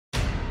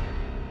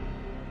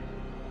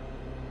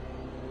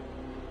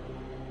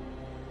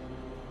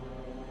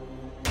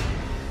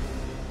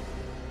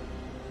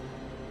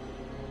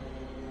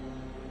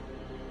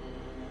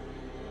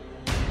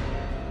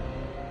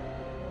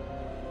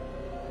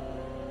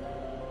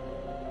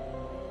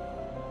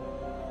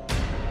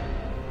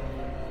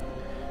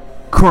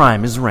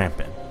Crime is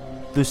rampant.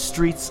 The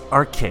streets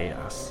are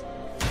chaos.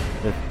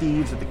 The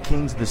thieves are the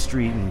kings of the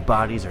street and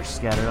bodies are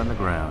scattered on the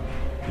ground.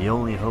 The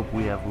only hope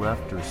we have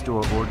left to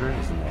restore order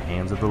is in the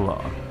hands of the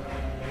law.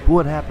 But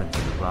what happens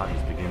when the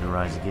bodies begin to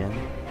rise again?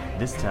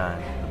 This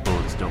time, the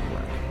bullets don't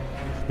work.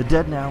 The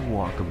dead now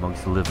walk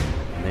amongst the living,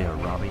 and they are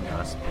robbing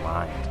us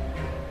blind.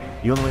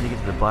 The only way to get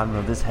to the bottom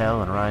of this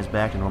hell and rise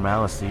back to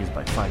normalcy is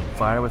by fighting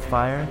fire with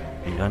fire,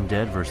 the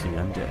undead versus the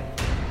undead.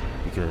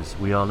 Because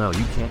we all know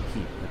you can't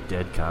keep a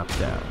dead cop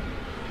down.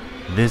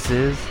 This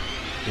is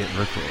It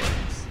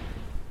Records.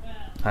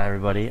 Hi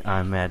everybody,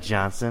 I'm Matt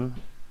Johnson,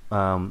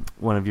 one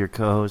of your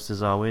co-hosts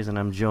as always, and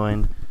I'm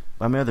joined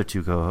by my other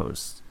two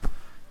co-hosts.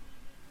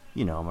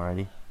 You know them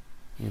already.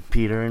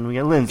 Peter and we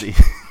got Lindsay.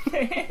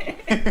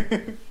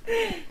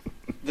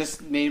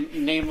 Just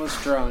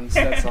nameless drones,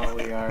 that's all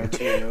we are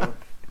too.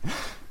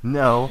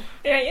 No.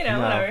 Yeah, no.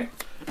 Whatever.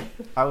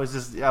 I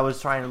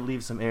was trying to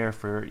leave some air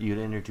for you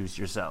to introduce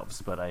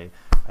yourselves, but I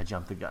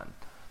jumped the gun.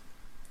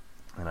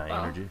 And I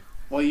introduced.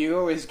 Well, you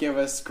always give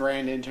us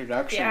grand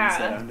introductions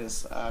that I'm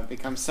just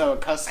become so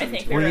accustomed to. I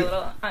think we were a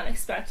little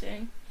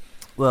unexpected.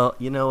 Well,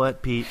 you know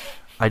what, Pete?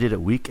 I did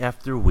it week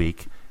after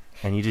week,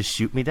 and you just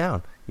shoot me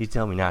down. You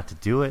tell me not to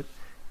do it.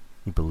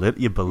 You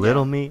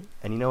belittle me,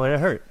 and you know what?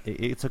 It hurt.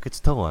 It took its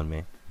toll on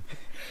me.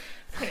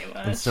 Pretty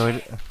much. And so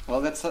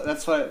well, that's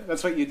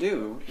what you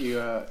do.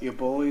 You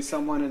bully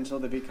someone until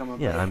they become a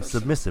better I'm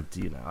person. submissive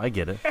to you now. I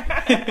get it.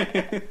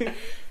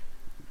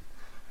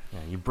 Yeah,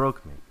 you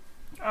broke me.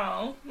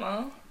 Oh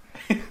well.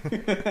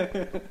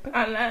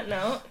 On that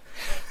note.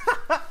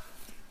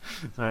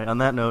 Sorry. On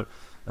that note,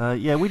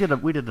 we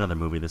did another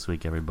movie this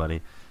week,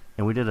 everybody,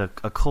 and we did a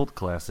cult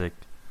classic,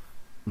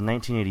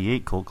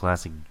 1988 cult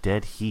classic,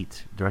 Dead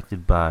Heat,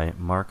 directed by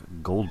Mark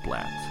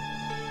Goldblatt.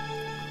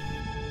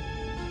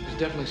 There's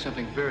definitely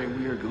something very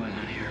weird going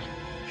on here.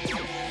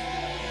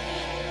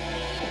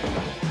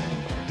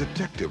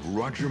 Detective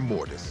Roger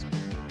Mortis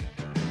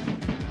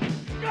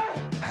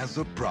has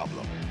a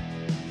problem.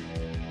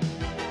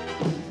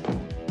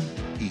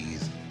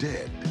 He's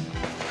dead.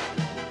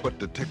 But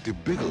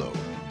Detective Bigelow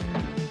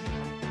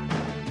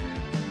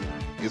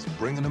is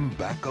bringing him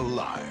back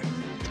alive.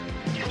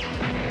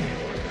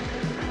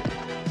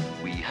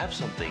 We have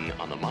something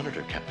on the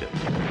monitor, Captain.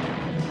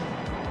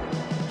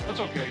 That's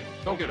okay.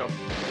 Don't get up.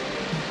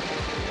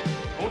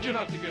 Told you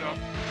not to get up.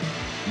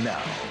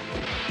 Now,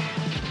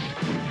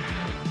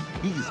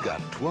 he's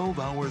got 12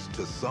 hours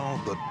to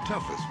solve the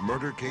toughest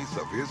murder case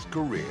of his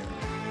career.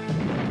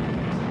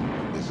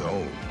 His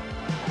own.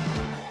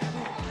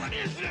 What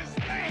is this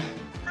thing?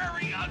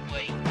 Very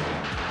ugly.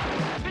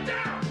 Get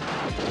down!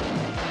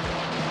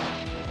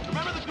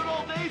 Remember the good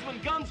old days when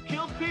guns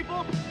killed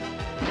people?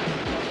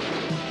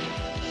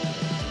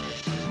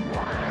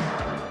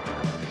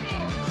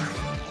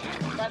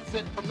 That's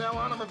it. From now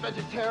on, I'm a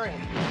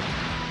vegetarian.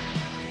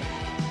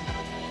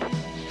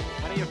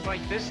 How do you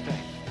fight this thing?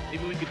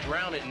 Maybe we could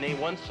drown it in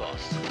A1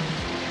 sauce.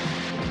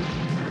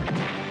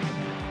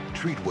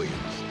 Treat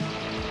Williams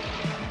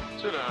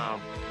Sit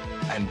down.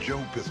 and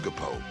Joe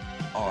Piscopo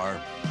are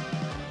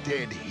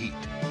Dead Heat.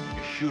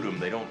 You shoot them,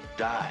 they don't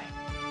die.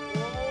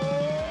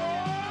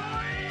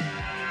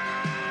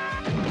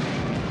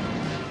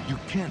 You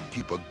can't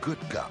keep a good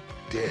cop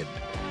dead.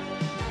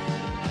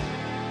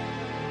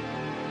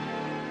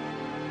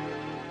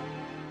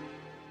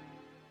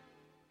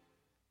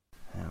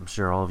 I'm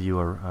sure all of you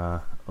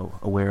are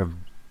aware of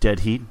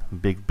Dead Heat.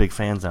 Big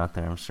fans out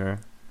there, I'm sure.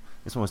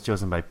 This one was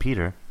chosen by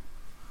Peter.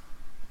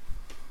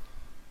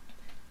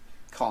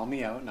 Call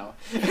me out, no.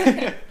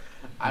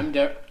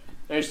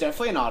 There's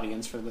definitely an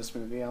audience for this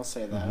movie. I'll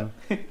say that.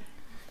 Mm-hmm.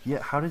 Yeah,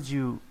 how did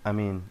you? I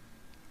mean,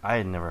 I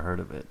had never heard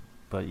of it,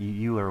 but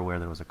you were aware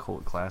that it was a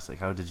cult classic.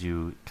 How did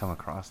you come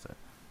across it?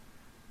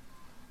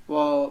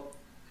 Well,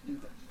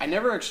 I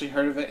never actually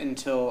heard of it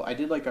until I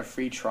did like a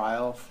free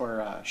trial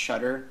for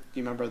Shudder. Do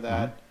you remember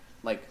that? Mm-hmm.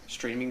 Like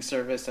streaming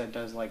service that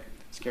does like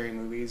scary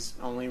movies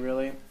only,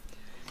 really.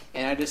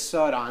 And I just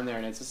saw it on there,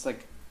 and it's just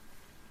like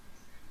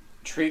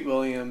Treat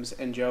Williams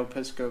and Joe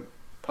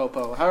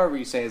Piscopo, however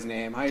you say his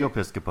name. Joe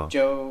Piscopo.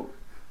 Joe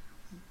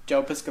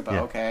Piscopo.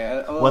 Yeah.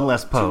 Okay, One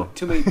less Po.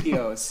 Too many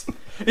Pos.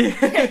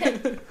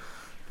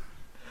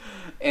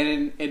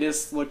 And it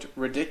just looked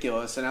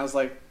ridiculous, and I was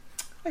like,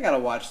 I gotta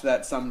watch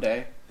that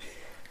someday.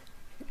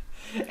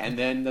 And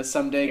then the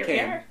someday Here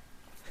came. we are.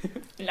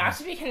 Not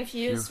to be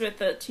confused with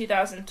the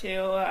 2002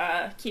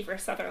 Kiefer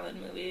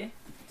Sutherland movie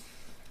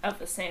of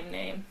the same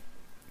name.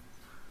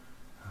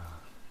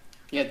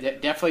 Yeah,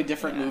 definitely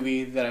different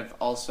movie that I've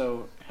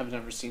also have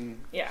never seen.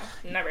 Yeah,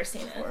 never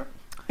seen before.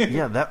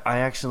 Yeah, that I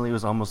actually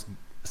was almost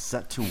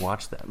set to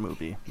watch that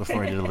movie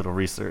before I did a little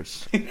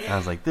research. I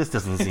was like, this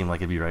doesn't seem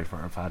like it'd be right for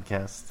our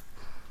podcast.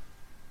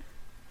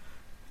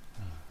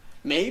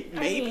 Maybe. I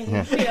mean,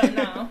 we don't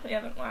know. We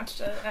haven't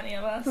watched it, any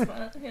of us,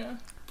 but,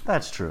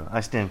 That's true.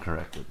 I stand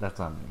corrected. That's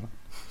on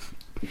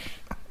me.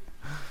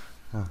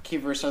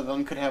 Kiefer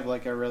Sutherland could have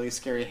like a really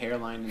scary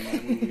hairline in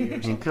that movie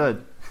or something. He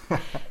could.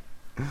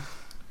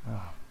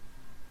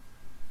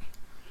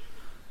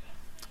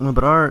 No,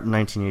 but our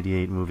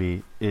 1988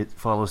 movie, it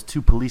follows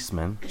two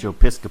policemen, Joe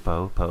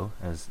Piscopo,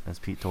 as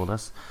Pete told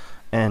us,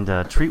 and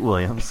Treat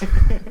Williams.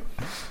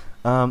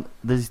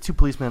 These two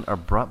policemen are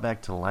brought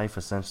back to life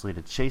essentially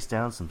to chase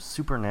down some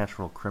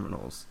supernatural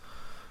criminals.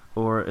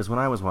 Or, as when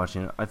I was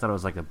watching it, I thought it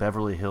was like a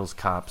Beverly Hills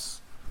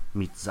Cops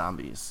meet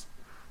zombies.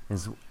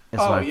 Is what I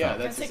thought. that's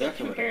That's a good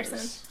exactly what it comparison.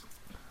 is.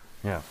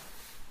 Yeah.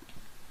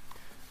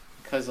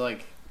 Because,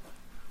 like,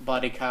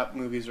 body cop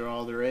movies are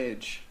all the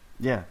rage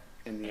Yeah.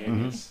 in the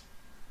Mhm. 80s.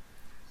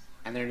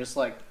 And they're just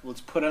like, let's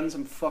put on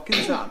some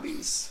fucking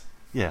zombies.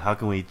 Yeah, how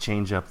can we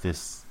change up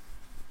this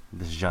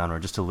genre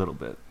just a little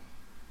bit?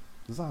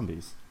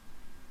 Zombies.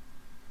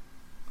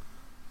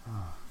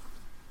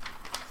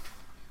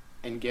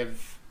 And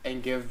give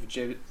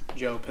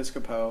Joe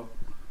Piscopo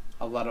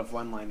a lot of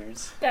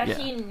one-liners. That Yeah.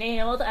 he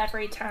nailed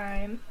every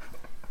time.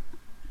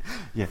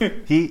 Yeah,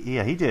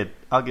 he did.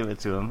 I'll give it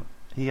to him.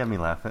 He got me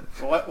laughing.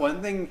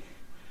 One thing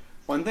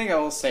I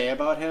will say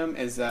about him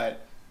is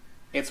that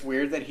it's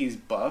weird that he's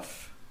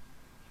buff.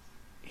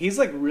 He's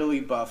like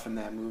really buff in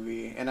that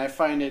movie, and I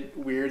find it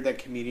weird that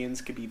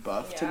comedians could be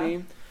buff to Yeah.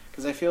 me,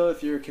 because I feel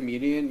if you're a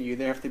comedian, you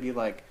either have to be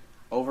like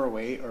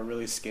overweight or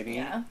really skinny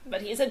Yeah,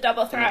 but he's a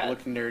double and like, threat.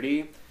 look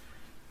nerdy.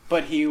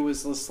 But he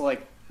was just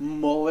like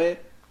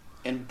mullet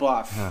and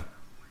buff, Huh.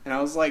 and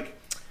I was like,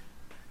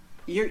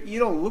 you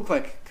don't look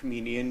like a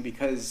comedian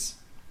because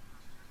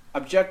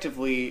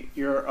objectively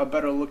you're a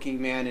better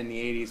looking man in the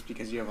 80s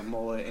because you have a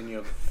mullet and you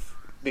have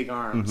big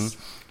arms.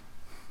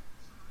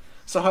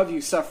 So how have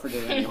you suffered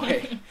it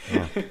anyway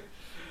Yeah.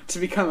 to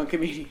become a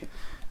comedian?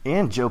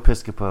 And Joe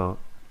Piscopo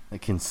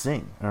can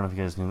sing. I don't know if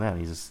you guys knew that.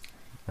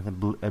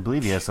 I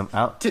believe he has some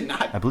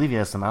I believe he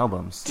has some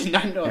albums. Did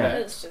not know Yeah. That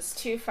that. is just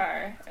too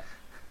far.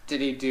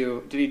 Did he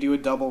do a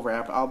double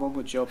rap album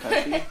with Joe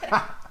Pesci?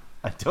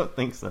 I don't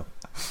think so.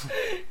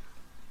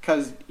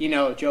 Because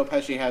Joe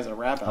Pesci has a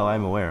rap album. Oh,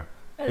 I'm aware.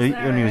 Is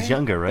that When he was right?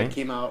 younger, It right?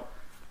 came out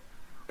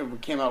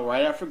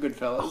right after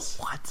Goodfellas.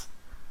 What?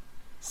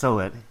 So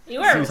it.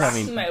 You are he was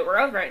rocking my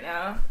world right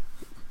now.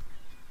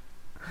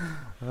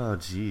 Oh,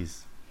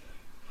 jeez.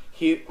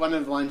 One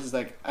of the lines is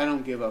like, "I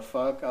don't give a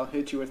fuck. I'll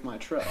hit you with my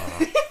truck."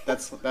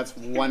 That's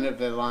one of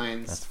the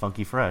lines That's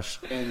funky fresh.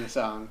 in the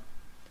song.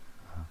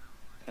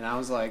 And I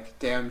was like,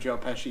 "Damn, Joe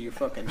Pesci, you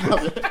fucking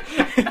nailed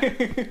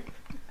it."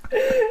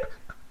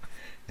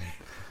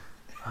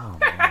 Oh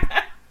man.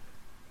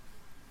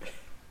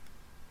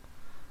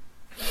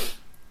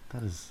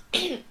 That is.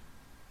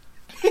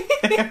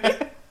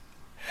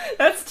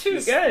 That's too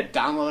Just good.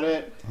 Download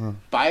it,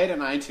 buy it on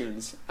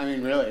iTunes. I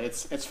mean, really,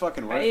 it's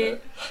fucking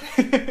worth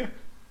it.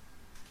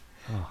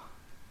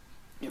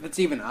 If it's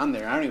even on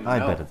there, I don't even know.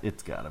 I bet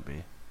it's gotta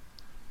be.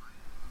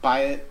 Buy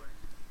it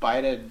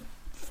at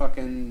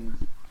fucking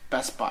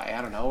Best Buy.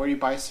 I don't know. Where do you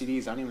buy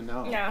CDs? I don't even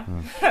know. Yeah,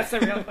 that's a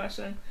real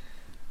question.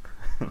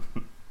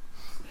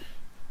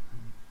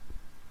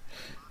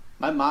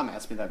 My mom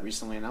asked me that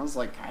recently, and I was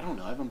like, I don't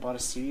know. I haven't bought a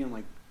CD in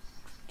like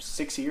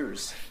 6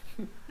 years.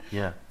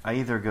 Yeah, I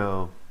either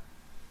go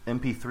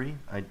MP3,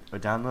 I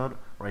download,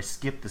 or I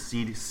skip the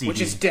CD. Which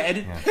is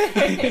dead.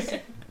 Yeah.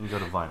 And go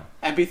to vinyl.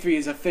 MP3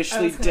 is I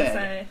officially was gonna dead.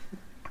 say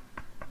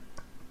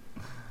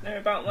they're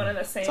about one of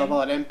the same. It's all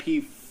about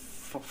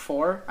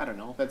MP4. I don't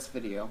know. That's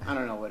video. I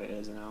don't know what it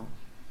is now.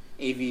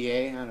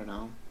 AVA. I don't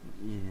know.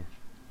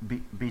 Yeah,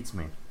 beats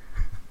me.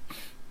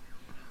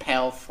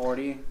 PAL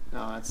 40.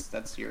 No,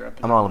 that's Europe.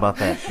 I'm all about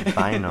that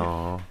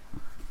vinyl.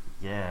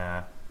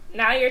 Yeah.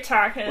 Now you're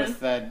talking. With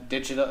that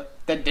digital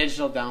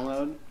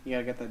download. You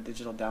gotta get that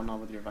digital download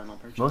with your vinyl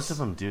purchase. Most of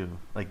them do.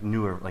 Like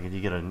newer, like if you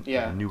get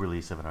a new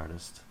release of an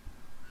artist.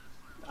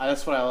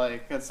 That's what I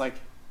like. It's like,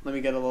 let me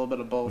get a little bit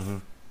of both.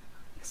 Mhm.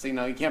 So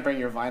you can't bring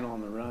your vinyl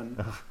on the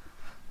run.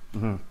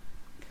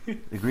 Mm-hmm.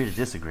 Agree to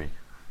disagree.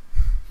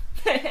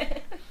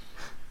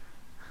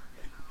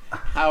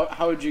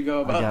 How would you go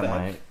I about got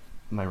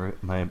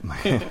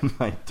that?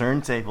 my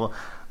turntable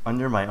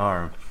under my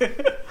arm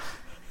at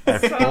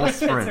That's what all full the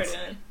kids are sprint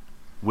doing.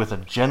 with a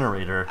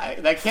generator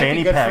That can't fanny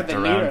be good for packed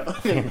the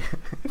around. needle.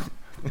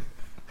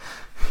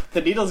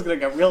 The needle's gonna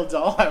get real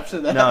dull after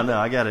that. No,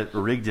 I got it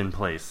rigged in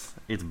place.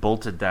 It's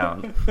bolted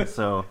down.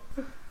 So,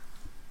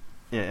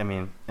 yeah, I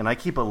mean, and I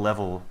keep a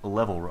level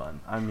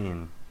run. I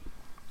mean,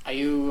 Are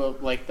you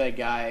like that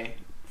guy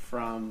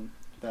from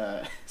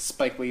the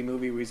Spike Lee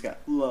movie where he's got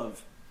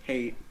love,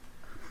 hate,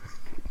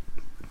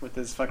 with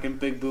his fucking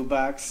big boo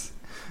box?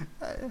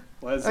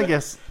 What is I it?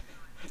 guess,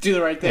 Do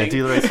the right thing. yeah,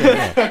 do the right thing.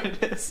 Yeah. There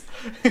it is.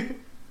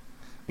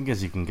 I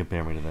guess you can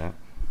compare me to that.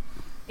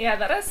 Yeah,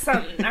 that is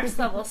some next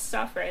level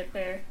stuff right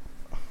there.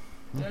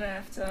 I'm gonna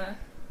have to.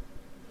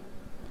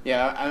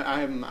 Yeah,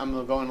 I'm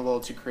going a little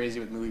too crazy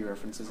with movie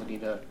references. I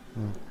need to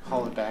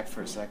haul it back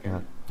for a second.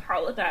 Yeah.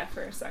 Haul it back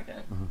for a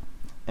second.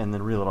 And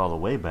then reel it all the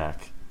way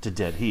back to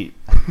Dead Heat,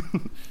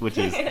 which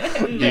is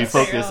the Yes,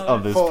 focus you're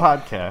of this full-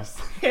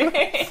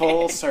 podcast.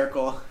 Full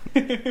circle.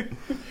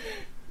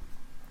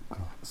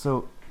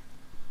 So,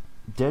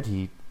 Dead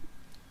Heat,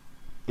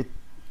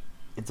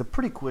 it's a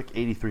pretty quick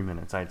 83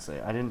 minutes, I'd say.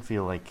 I didn't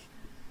feel like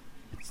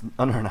it's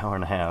under an hour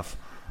and a half.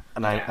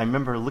 And Yeah. I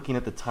remember looking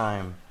at the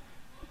time,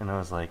 and I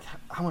was like,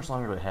 how much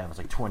longer do I have? It's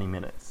like 20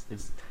 minutes.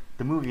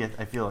 The movie,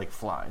 I feel like,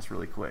 flies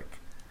really quick.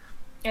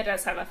 It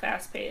does have a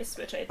fast pace,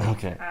 which I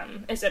think Okay.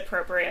 is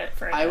appropriate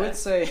for. I would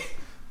say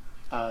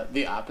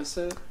the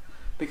opposite,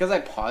 because I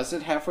paused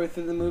it halfway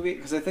through the movie,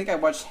 because I think I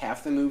watched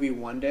half the movie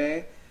one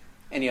day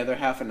and the other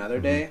half another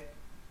day,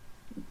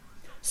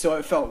 so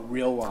it felt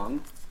real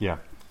long. Yeah.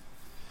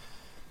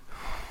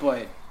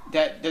 But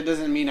that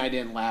doesn't mean I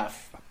didn't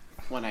laugh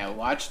when I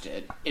watched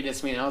it. It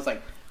just means I was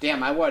like,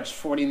 damn, I watched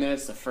 40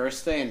 minutes the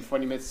first day and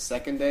 40 minutes the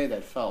second day.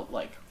 That felt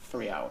like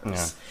 3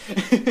 hours. I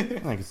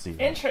can see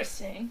that.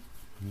 Interesting.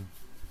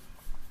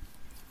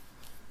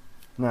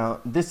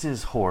 Now, this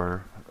is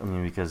horror, I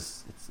mean,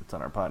 because it's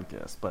on our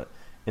podcast, but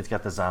it's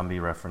got the zombie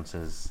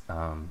references.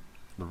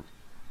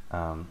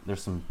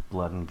 There's some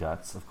blood and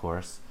guts, of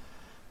course.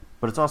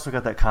 But it's also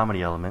got that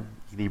comedy element.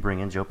 You bring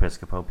in Joe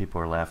Piscopo, people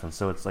are laughing.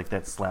 So it's like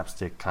that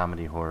slapstick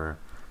comedy horror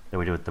that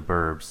we do with The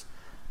Burbs.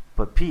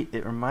 But, Pete,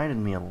 it reminded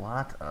me a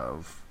lot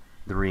of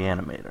The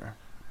Reanimator.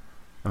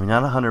 I mean,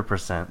 not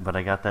 100%, but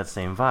I got that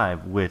same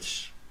vibe,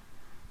 which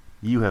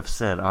you have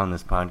said on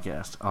this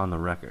podcast, on the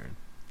record,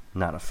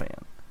 not a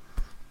fan.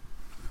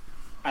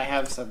 I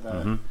have said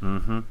that.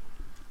 Mm-hmm.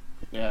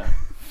 Yeah.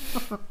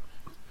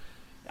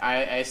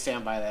 I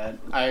stand by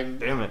that.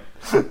 Damn it.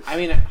 I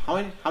mean, how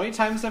many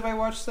times have I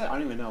watched that? I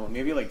don't even know.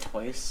 Maybe like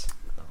twice.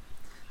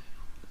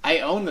 I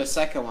own the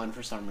second one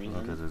for some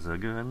reason. Because it's a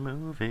good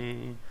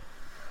movie.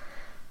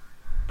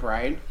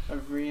 Bride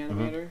of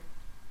Reanimator?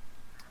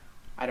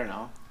 I don't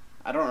know.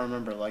 I don't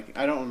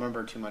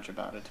remember too much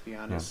about it, to be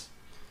honest.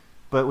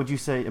 But would you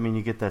say, I mean,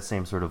 you get that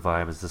same sort of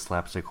vibe as the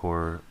slapstick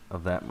horror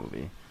of that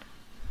movie?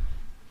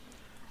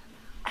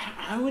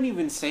 I wouldn't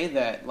even say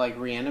that, like,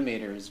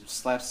 Reanimator is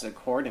slapstick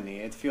horror to me.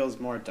 It feels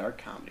more dark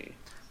comedy.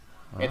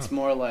 It's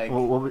more like...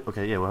 Well,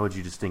 how would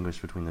you distinguish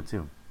between the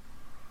two?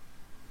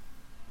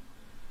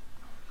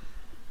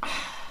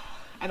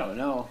 I don't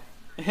know.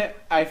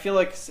 I feel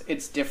like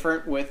it's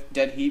different with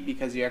Dead Heat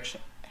because you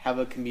actually have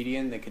a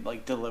comedian that could,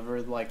 like,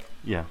 deliver, like,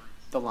 Yeah.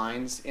 the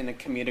lines in a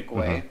comedic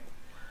way,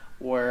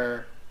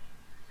 where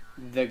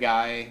the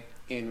guy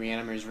in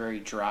Reanimator is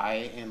very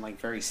dry and, like,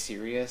 very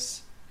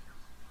serious.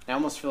 I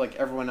almost feel like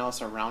everyone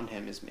else around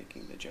him is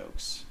making the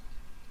jokes,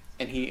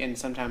 and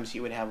sometimes he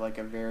would have, like,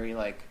 a very,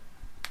 like,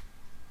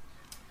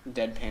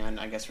 deadpan,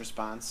 I guess,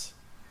 response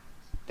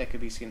that could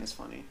be seen as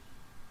funny.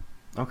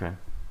 Okay.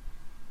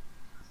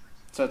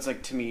 So it's,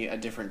 like, to me, a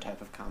different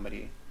type of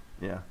comedy.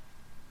 Yeah.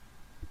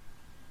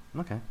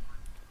 Okay.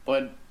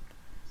 But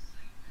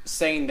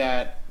saying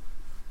that,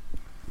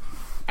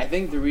 I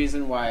think the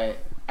reason why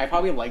I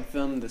probably like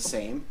them the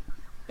same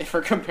if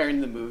we're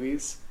comparing the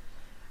movies,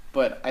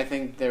 but I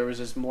think there was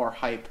just more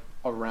hype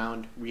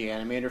around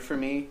Reanimator for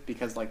me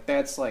because, like,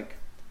 that's like,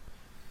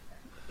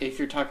 if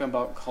you're talking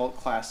about cult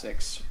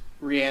classics,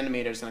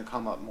 Reanimator's going to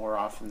come up more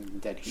often than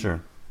Dead Heat.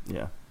 Sure.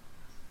 Yeah.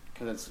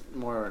 Because it's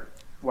more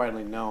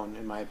widely known,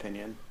 in my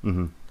opinion.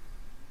 Mm-hmm.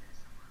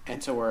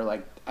 And so we're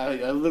like,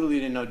 I literally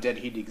didn't know Dead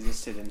Heat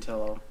existed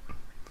until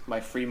my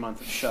free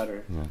month of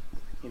Shudder. Yeah.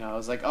 You know, I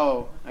was like,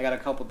 oh, I got a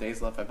couple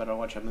days left. I better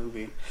watch a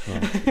movie.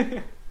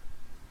 Yeah.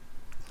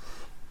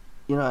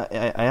 You know,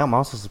 I am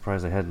also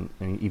surprised I hadn't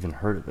even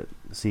heard of it,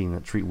 seeing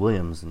that Treat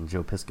Williams and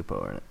Joe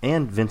Piscopo are in it.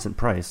 And Vincent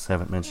Price,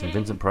 haven't mentioned.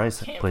 Vincent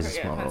Price Can't plays a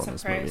forget small role in Vincent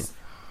this Price.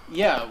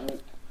 Yeah,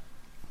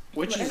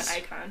 which What an is,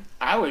 icon.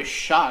 I was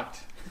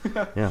shocked.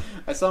 Yeah.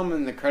 I saw him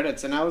in the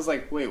credits, and I was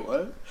like, wait,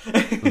 what?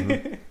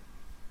 Mm-hmm.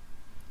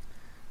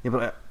 Yeah,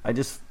 but I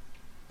just...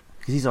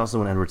 Because he's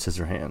also in Edward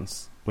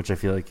Scissorhands, which I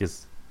feel like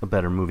is a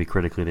better movie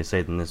critically, they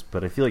say, than this.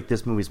 But I feel like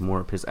this movie's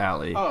more up his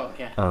alley Oh,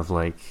 yeah. of,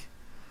 like,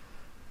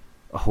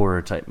 a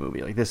horror-type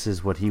movie. Like, this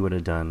is what he would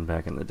have done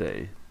back in the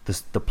day.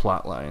 The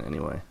plot line,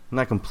 anyway.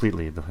 Not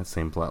completely the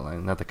same plot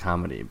line, not the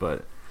comedy,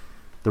 but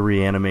the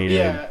Reanimated...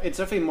 Yeah, it's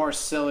definitely more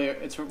sillier.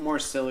 It's more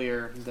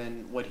sillier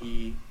than what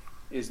he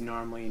is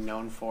normally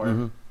known for.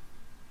 Mm-hmm.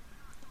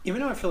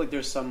 Even though I feel like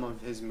there's some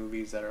of his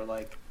movies that are,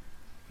 like,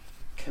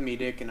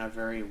 comedic in a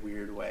very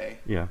weird way.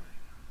 Yeah.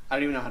 I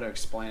don't even know how to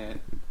explain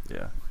it.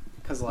 Yeah.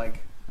 Because,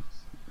 like,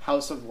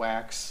 House of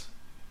Wax,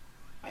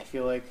 I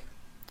feel like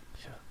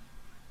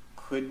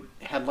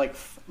had like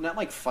not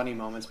like funny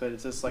moments, but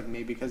it's just like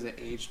maybe because it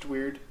aged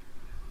weird.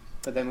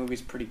 But that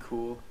movie's pretty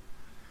cool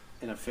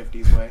in a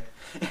 50s way.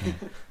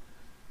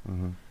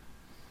 Mm-hmm.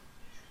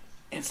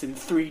 It's in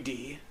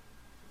 3D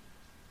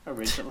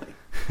originally.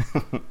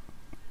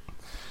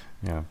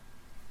 Yeah.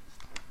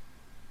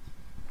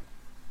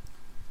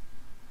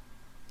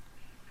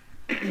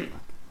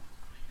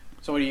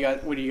 So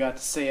what do you got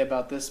to say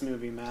about this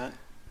movie, Matt?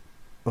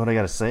 What I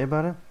got to say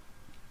about it?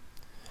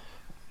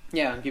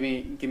 Yeah, give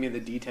me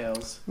the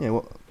details. Yeah,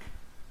 well,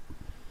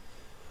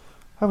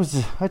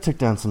 I took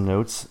down some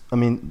notes. I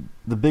mean,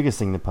 the biggest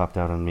thing that popped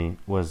out on me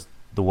was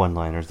the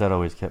one-liners. That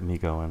always kept me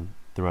going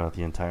throughout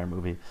the entire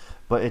movie.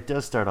 But it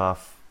does start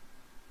off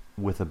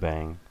with a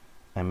bang.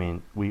 I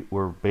mean,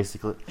 we're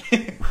basically,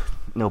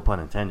 no pun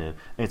intended,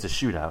 it's a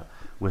shootout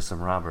with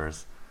some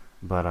robbers.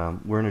 But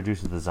we're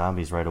introduced to the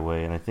zombies right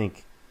away, and I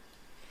think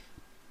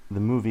the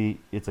movie,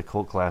 it's a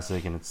cult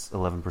classic and it's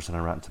 11%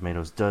 on Rotten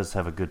Tomatoes, does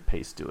have a good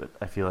pace to it.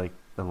 I feel like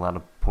a lot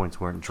of points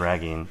weren't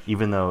dragging,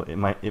 even though it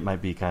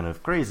might be kind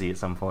of crazy at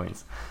some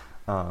points.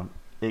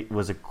 It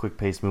was a quick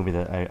paced movie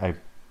that I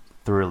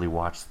thoroughly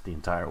watched the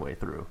entire way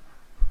through.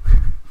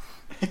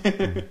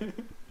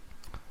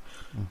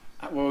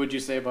 What would you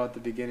say about the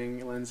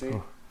beginning, Lindsay?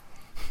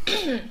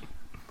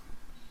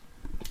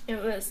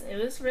 It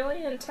was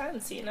really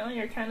intense, you know.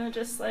 You're kind of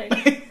just like,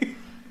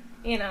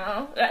 you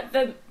know,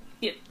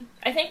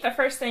 I think the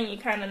first thing you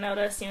kind of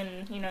notice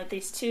when, you know,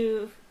 these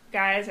two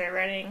guys are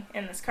riding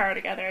in this car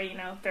together, you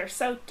know, they're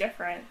so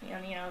different.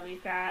 And, you know,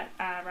 we've got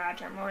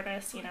Roger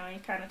Mortis, you know, you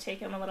kind of take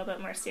him a little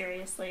bit more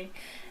seriously.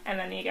 And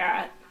then you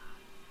got,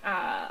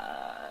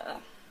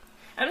 I'm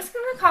just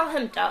going to call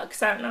him Doug,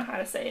 because I don't know how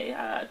to say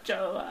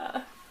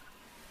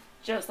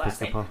Joe's last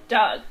name.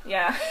 Doug,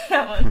 yeah,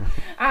 that one.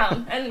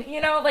 And,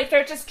 you know, like,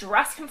 they're just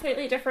dressed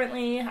completely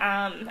differently.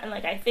 And,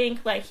 like, I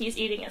think, like, he's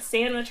eating a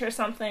sandwich or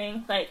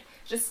something. Like,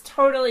 just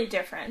totally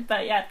different.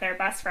 But, yet, they're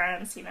best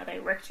friends. You know, they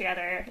work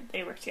together.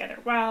 They work together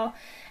well.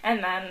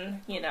 And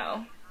then, you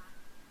know,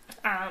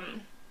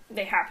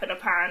 they happen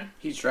upon...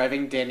 He's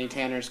driving Danny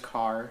Tanner's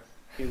car.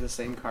 He has the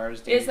same car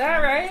as Danny Is that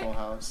Tanner right? in Full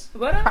House.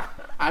 What?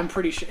 I'm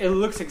pretty sure. It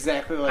looks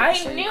exactly like the I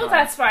same knew car.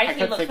 that's why I he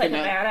kept looked like a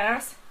thinking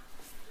badass.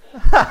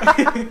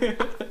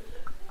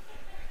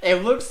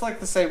 It looks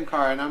like the same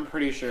car, and I'm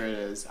pretty sure it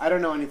is. I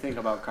don't know anything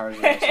about cars,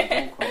 though, so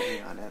don't quote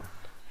me on it.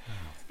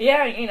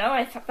 Yeah, you know,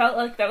 I felt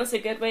like that was a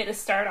good way to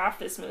start off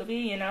this movie.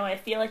 You know, I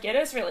feel like it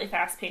is really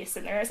fast-paced,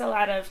 and there is a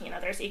lot of, you know,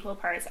 there's equal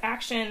parts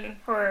action,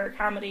 horror,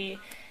 comedy,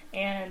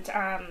 and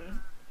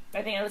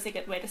I think it was a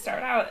good way to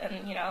start out,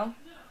 and, you know,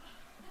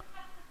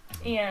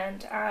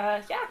 and,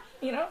 yeah,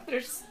 you know,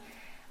 there's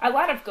a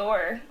lot of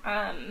gore,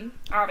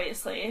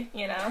 obviously,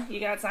 you know, you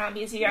got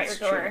zombies, you got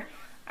That's your gore. true.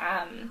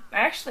 I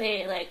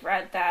actually, like,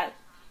 read that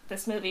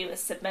this movie was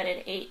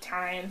submitted 8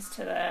 times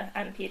to the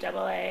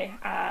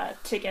MPAA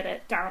to get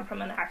it down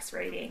from an X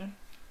rating,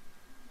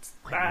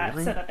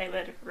 Really? so that they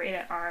would rate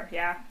it R.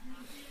 Yeah.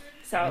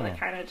 So Yeah. they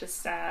kind of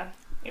just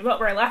what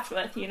we're left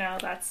with, you know,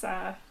 that's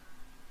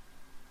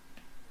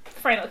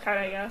final cut,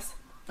 I guess.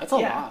 That's a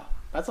Yeah. lot.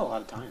 That's a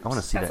lot of times. I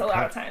want to see That's that a lot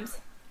cut. of times.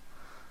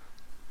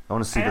 I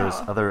want to see I those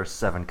know. other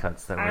 7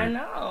 cuts that I were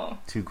know.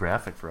 too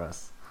graphic for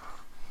us.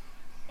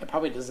 It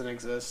probably doesn't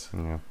exist.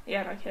 Yeah.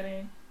 Yeah, no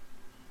kidding.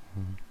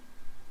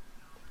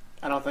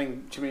 I don't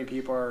think too many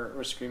people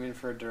were screaming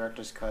for a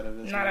director's cut of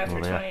this. Not after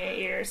movie. yeah. 28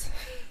 years.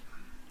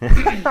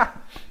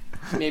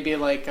 Maybe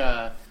like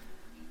a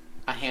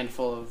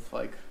handful of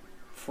like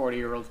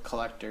 40-year-old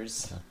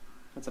collectors.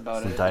 That's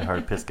about Some it.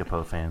 diehard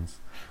Piscopo fans.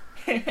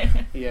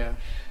 Yeah.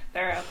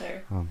 They're out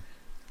there.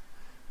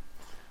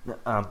 But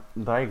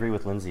I agree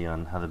with Lindsay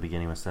on how the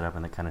beginning was set up,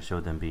 and it kind of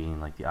showed them being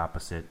like the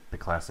opposite, the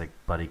classic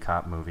buddy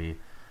cop movie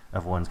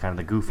of one's kind of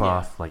the goof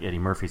off, like Eddie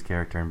Murphy's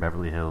character in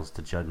Beverly Hills,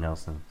 to Judd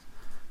Nelson.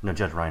 No,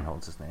 Judge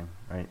Reinhold's his name,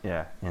 right?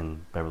 Yeah,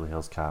 in Beverly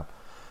Hills Cop.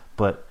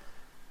 But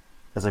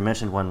as I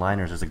mentioned,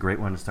 one-liners, there's a great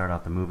one to start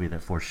out the movie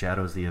that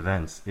foreshadows the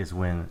events, is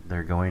when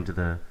they're going to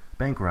the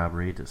bank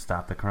robbery to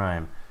stop the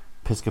crime.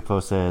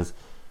 Piscopo says,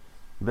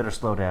 "You better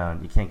slow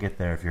down. You can't get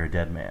there if you're a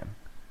dead man."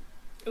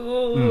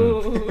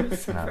 Ooh,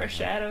 some Ah,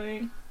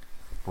 foreshadowing.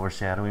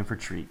 Foreshadowing for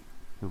Treat,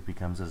 who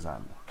becomes a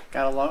zombie.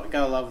 Gotta love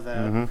that.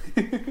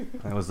 Mm-hmm.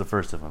 That was the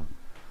first of them.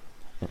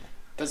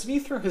 Doesn't he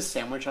throw his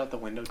sandwich out the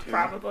window too?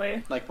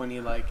 Probably. Like when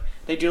he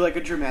they do like a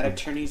dramatic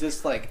turn, he's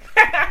just like,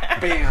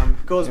 bam,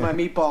 goes my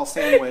meatball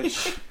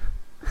sandwich.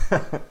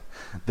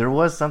 There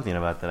was something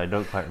about that I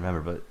don't quite remember,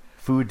 but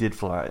food did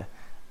fly.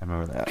 I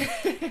remember that.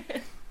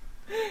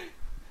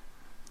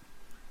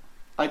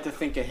 I like to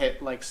think it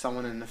hit like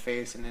someone in the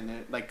face and then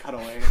it like cut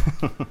away.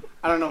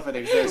 I don't know if it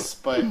exists,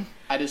 but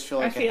I just feel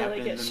I like it feel happened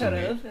like in it the should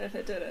movie. have if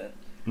it didn't.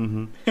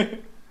 Mm-hmm.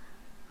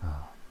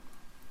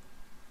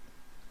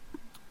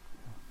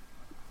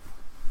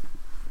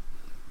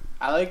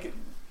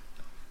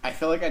 I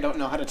feel like I don't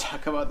know how to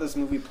talk about this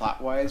movie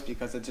plot wise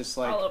because it's just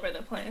like All over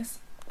the place.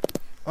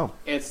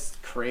 it's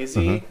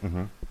crazy,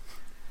 Mm-hmm.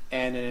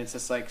 and then it's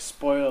just like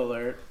spoiler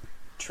alert: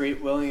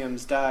 Treat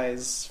Williams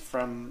dies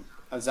from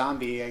a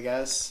zombie, I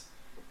guess,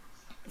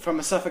 from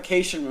a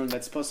suffocation room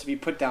that's supposed to be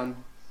put down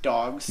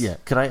dogs. Yeah.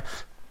 Could I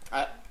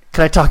I-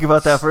 talk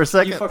about that for a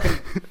second?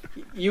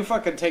 You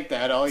fucking take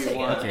that all you Take it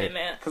want, away, Okay.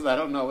 Matt. because I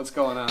don't know what's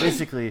going on.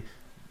 Basically,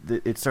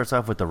 it starts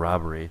off with the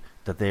robbery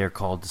that they are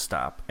called to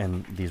stop,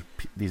 and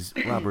these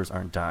robbers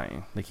aren't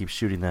dying. They keep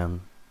shooting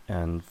them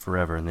and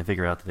forever, and they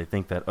figure out that they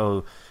think that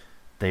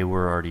they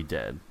were already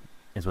dead,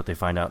 is what they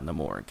find out in the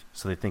morgue.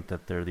 So they think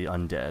that they're the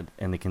undead,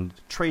 and they can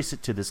trace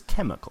it to this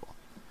chemical.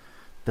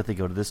 That they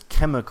go to this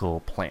chemical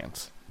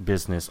plant,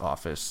 business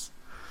office,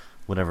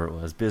 whatever it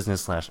was,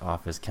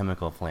 business/office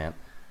chemical plant,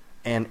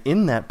 and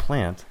in that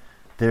plant,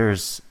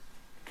 there's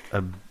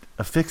a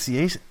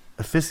asphyxiation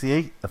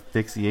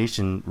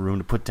room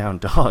to put down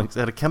dogs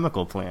at a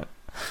chemical plant.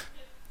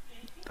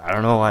 I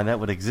don't know why that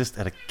would exist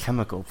at a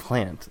chemical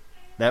plant.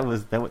 That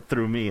what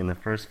threw me in the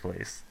first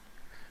place.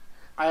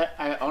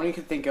 I only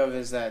could think of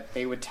is that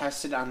they would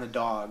test it on the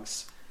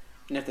dogs,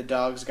 and if the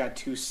dogs got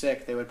too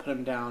sick, they would put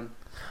them down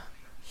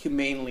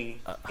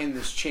humanely in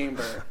this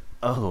chamber.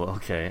 Oh,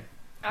 okay.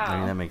 Oh. I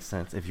mean, that makes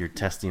sense if you're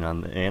testing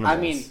on the animals. I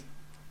mean,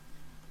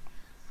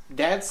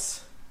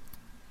 that's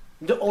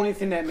the only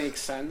thing that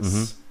makes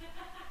sense.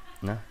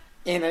 No.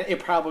 And it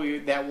probably,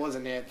 that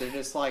wasn't it. They're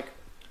just like,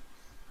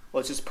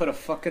 let's just put a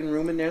fucking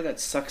room in there that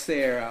sucks the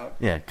air out.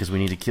 Yeah, because we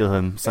need to kill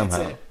him somehow.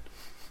 That's it.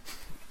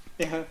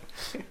 Yeah.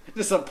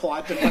 Just a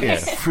plot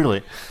device. Yeah,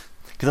 really.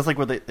 Because that's like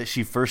where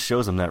she first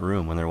shows them that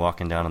room when they're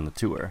walking down on the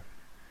tour.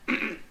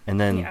 And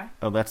then,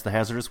 oh, that's the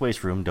hazardous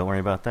waste room. Don't worry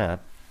about that.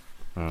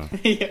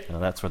 Yeah. No,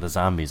 that's where the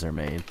zombies are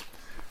made.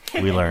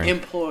 We learned.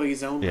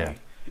 Employees only. Yeah.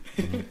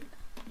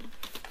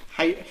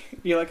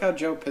 You like how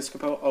Joe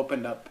Piscopo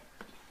opened up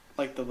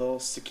like the little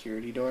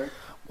security door?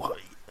 What?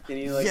 And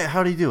he, like, Yeah,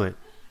 how do you do it?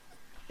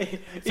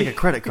 It's like a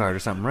credit card or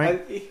something,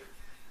 right?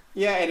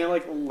 Yeah, and it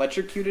like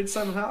electrocuted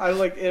somehow. I don't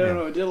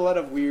know. It did a lot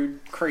of weird,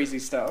 crazy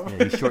stuff.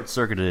 Yeah, he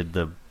short-circuited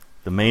the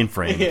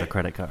mainframe with the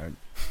credit card.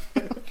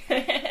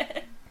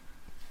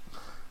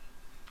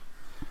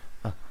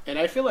 And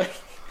I feel like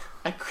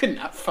I could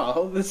not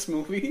follow this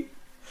movie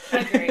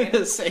Agreed.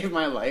 to save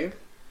my life.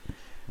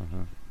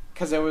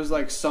 Because there was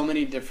like so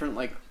many different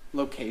like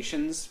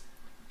locations,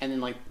 and then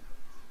like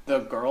the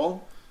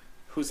girl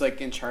who's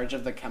like in charge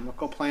of the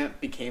chemical plant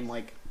became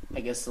like, I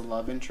guess, the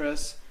love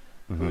interest,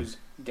 whose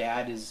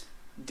dad is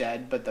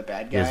dead, but the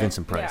bad guy Yeah, it's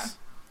Vincent Price.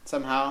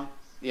 somehow,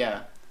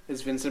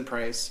 is Vincent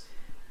Price.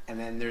 And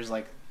then there's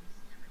like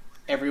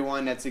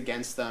everyone that's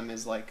against them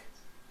is like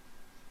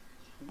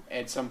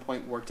at some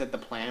point worked at the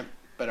plant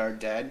but are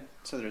dead,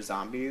 so they're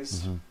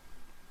zombies.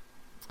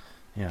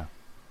 Yeah.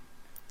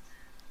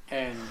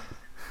 And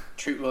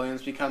Treat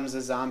Williams becomes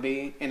a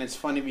zombie, and it's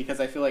funny because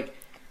I feel like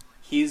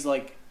he's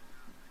like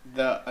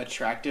the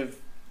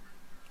attractive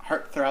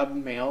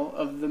heartthrob male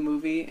of the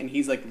movie, and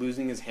he's like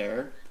losing his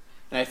hair,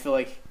 and I feel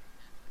like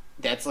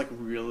that's like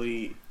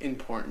really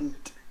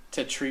important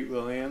to Treat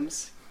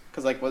Williams,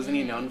 because like wasn't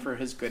he known for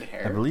his good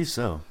hair? I believe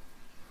so.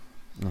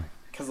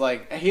 Because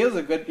like he has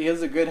a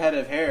good head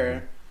of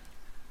hair,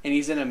 and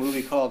he's in a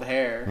movie called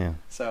Hair. Yeah.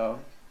 So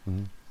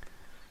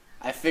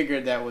I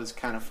figured that was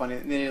kind of funny.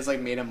 And then it just like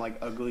made him like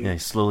ugly. Yeah, he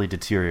slowly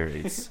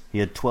deteriorates. He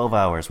had 12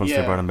 hours once they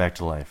Yeah. brought him back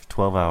to life.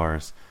 12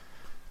 hours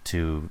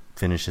to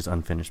finish his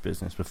unfinished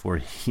business before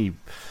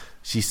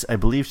I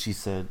believe she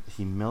said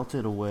he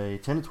melted away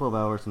 10 to 12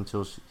 hours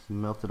until he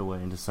melted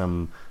away into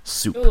some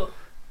soup. Ooh,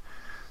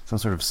 Some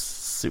sort of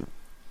soup.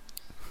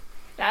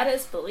 that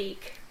is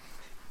bleak.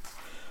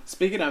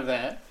 Speaking of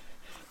that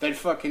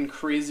fucking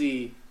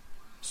crazy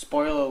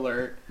spoiler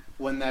alert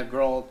when that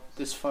girl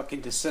just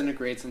fucking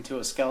disintegrates into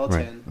a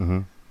skeleton,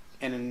 Right.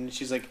 and then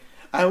she's like,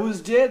 "I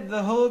was dead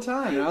the whole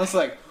time," and I was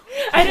like,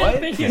 I didn't What?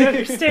 think you'd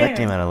understand. That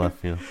came out of left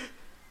field.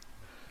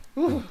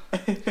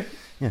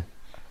 Yeah.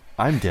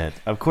 I'm dead.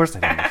 Of course I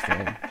don't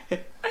understand.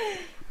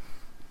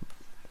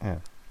 Yeah.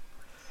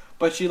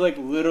 But she like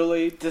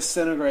literally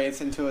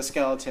disintegrates into a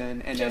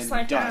skeleton and Just then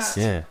like dust.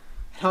 that. Yeah.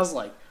 And I was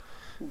like,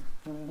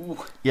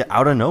 Yeah,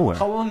 out of nowhere.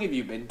 how long have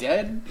you been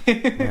dead?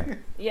 Yeah.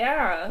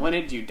 Yeah. When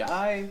did you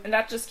die? And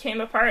that just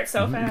came apart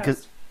so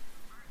fast.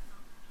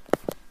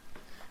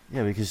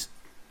 Because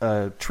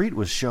Treat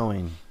was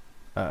showing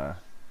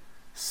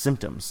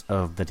symptoms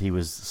of that he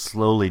was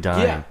slowly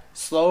dying. Yeah,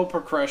 slow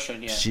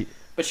progression. Yeah,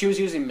 but she was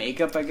using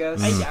makeup, I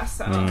guess. I guess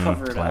so.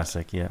 cover it up.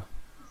 Classic, yeah.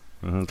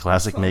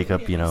 Classic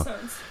makeup, Yeah, makes know.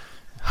 sense.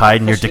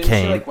 Hiding your Didn't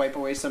decaying. she like wipe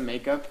away some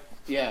makeup?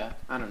 Yeah,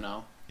 I don't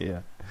know.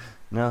 Yeah.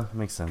 No, it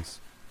makes sense.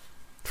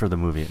 For the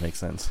movie, it makes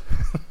sense.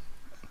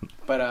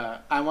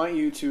 But I want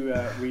you to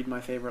read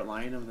my favorite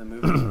line of the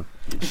movie,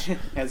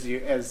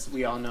 as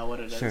we all know what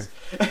it is. Sure.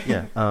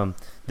 Yeah.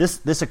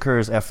 This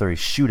occurs after a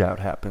shootout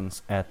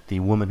happens at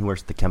the woman who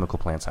works at the chemical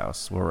plant's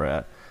house where we're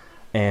at,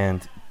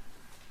 and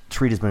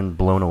Treat has been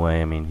blown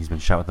away. I mean, he's been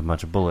shot with a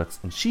bunch of bullets,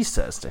 and she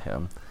says to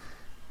him,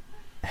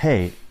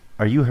 "Hey,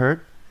 are you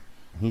hurt?"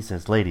 And he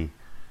says, "Lady,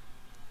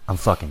 I'm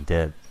fucking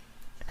dead,"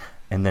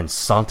 and then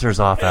saunters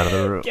off out of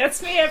the room.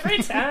 Gets me every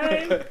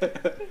time.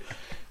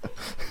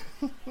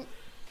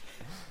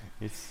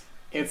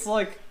 It's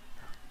like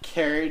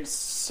carried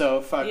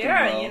so fucking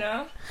Yeah, well. you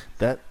know?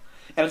 That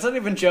And it's not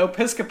even Joe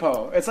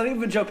Piscopo.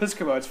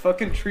 It's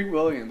fucking Treat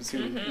Williams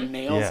who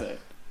nails Yeah. it.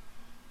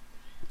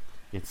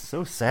 it's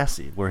so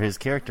sassy. Where his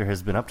character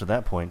has been up to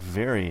that point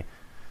very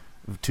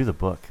to the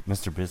book,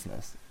 Mr.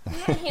 Business.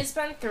 Yeah, he's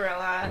been through a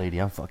lot. Lady,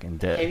 I'm fucking Have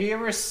dead. you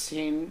ever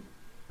seen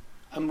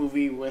a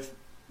movie with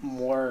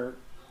more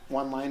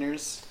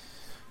one-liners?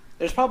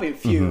 There's probably a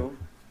few.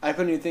 I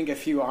couldn't even think of a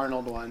few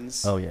Arnold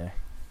ones. Oh yeah.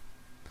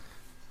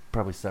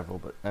 Probably several,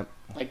 but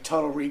Like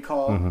Total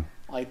Recall.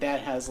 Like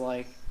that has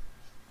like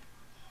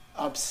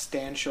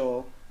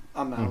substantial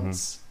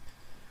amounts.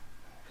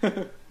 yeah,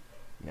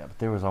 but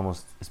there was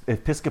almost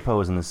if Piscopo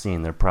was in the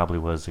scene, there probably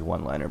was a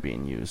one-liner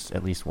being used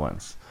at least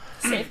once.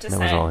 Safe to That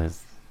was say. all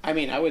his. I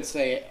mean, I would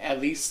say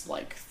at least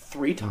like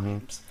 3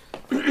 times.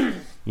 You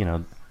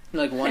know,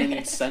 Like one in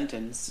each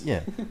sentence.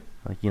 yeah,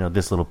 like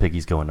this little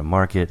piggy's going to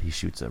market. He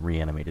shoots a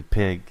reanimated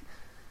pig.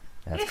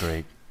 That's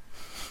great.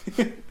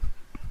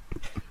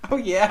 Oh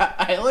yeah,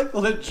 I like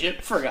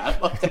legit forgot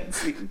about that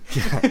scene.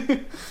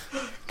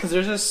 Because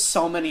there's just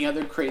so many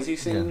other crazy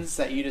scenes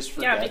that you just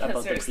forget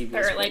about the previous.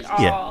 They're like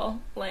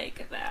all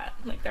like that.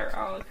 Like they're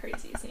all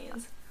crazy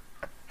scenes.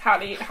 How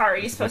are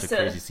you supposed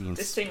to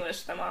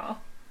distinguish them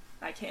all?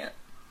 I can't.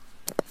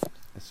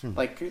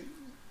 Like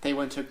they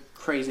went to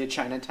crazy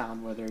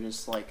Chinatown where they're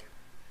just like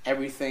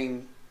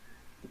everything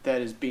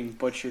that is being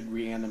butchered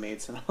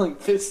reanimates, and I'm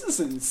like, this is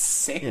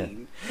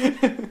insane.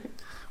 Yeah.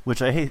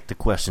 Which I hate to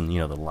question,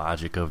 the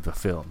logic of the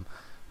film,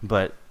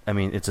 but I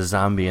mean, it's a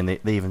zombie, and they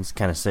even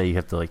kind of say you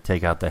have to like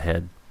take out the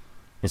head.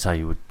 It's how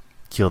you would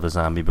kill the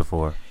zombie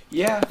before.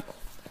 Yeah,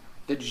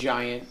 the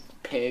giant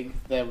pig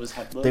that was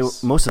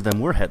headless. Most of them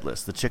were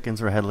headless. The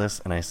chickens were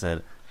headless, and I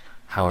said,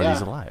 "How are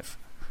these alive?"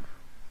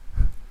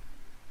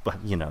 But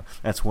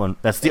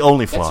that's the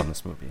only flaw in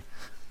this movie.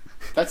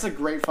 That's a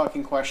great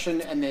fucking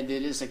question, and then they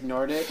just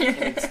ignored it,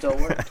 and it still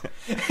worked.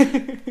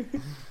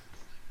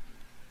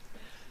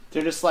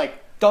 They're just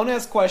like, don't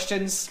ask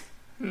questions.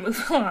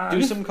 Move on.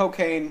 Do some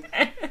cocaine.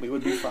 We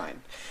would be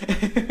fine.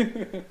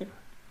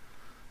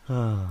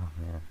 Oh,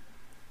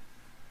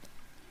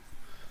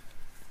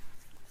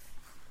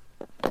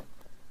 man.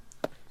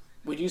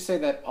 Would you say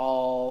that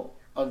all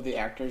of the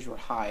actors were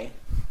high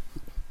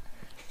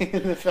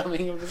in the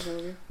filming of this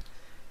movie?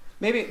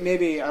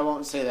 Maybe I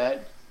won't say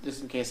that,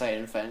 just in case I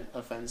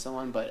offend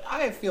someone, but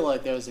I feel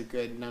like there was a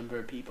good number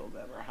of people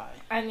that were high.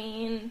 I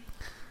mean,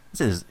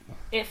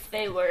 if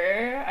they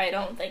were, I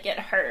don't think it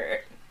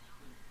hurt.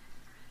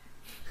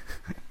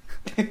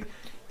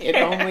 It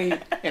only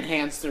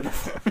enhanced their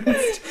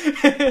performance.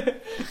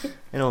 It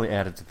only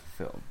added to the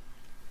film.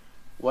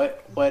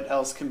 What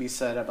else can be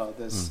said about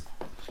this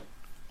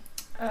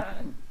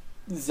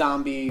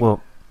zombie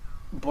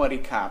buddy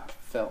cop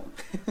film?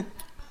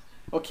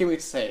 What can we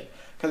say?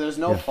 Because there's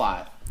no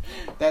plot.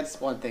 That's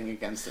one thing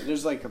against it.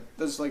 There's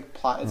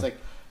plot. It's like,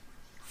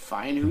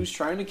 find who's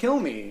trying to kill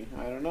me.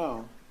 I don't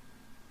know.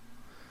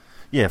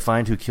 Yeah,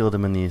 find who killed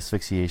him in the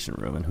asphyxiation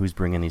room and who's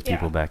bringing these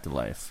people back to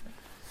life.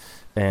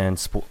 And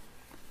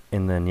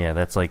then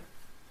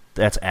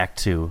that's Act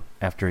 2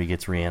 after he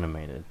gets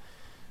reanimated,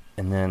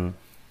 and then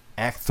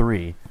Act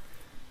 3,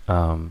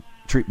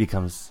 Treat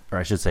becomes, or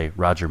I should say,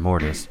 Roger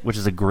Mortis, which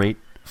is a great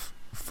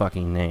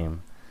fucking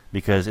name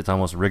because it's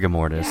almost rigor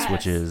mortis,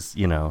 which is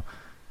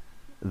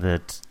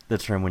the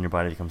term when your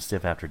body becomes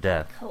stiff after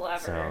death.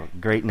 Clever. So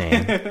great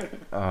name.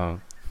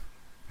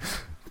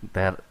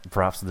 That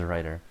props to the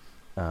writer,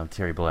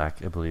 Terry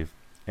Black, I believe.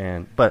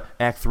 But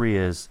Act 3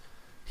 is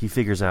he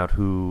figures out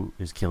who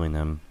is killing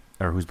them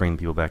or who's bringing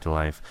people back to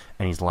life,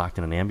 and he's locked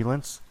in an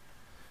ambulance.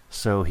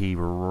 So he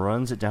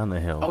runs it down the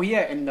hill. Oh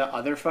yeah, and the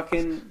other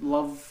fucking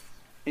love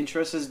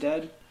interest is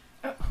dead.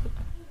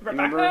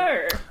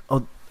 Rebecca.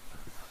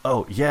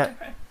 Oh yeah.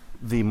 Okay.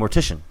 The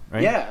mortician,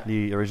 right? Yeah.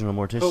 The original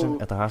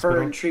mortician at the hospital.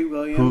 Her and Treat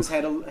Williams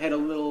had a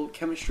little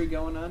chemistry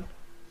going on.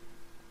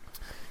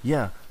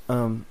 Yeah.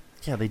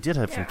 They did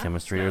have some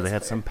chemistry, or they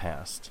had some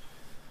past.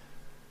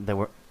 That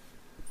were.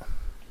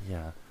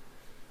 Yeah.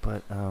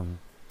 But, and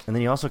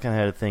then he also kind of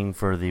had a thing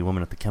for the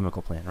woman at the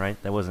chemical plant,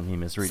 right? That wasn't he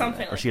misreading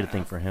Something that. Or she had a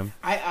thing for him.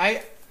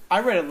 I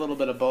read a little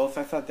bit of both.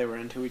 I thought they were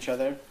into each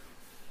other.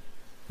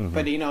 Mm-hmm.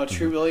 But,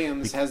 Treat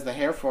Williams has the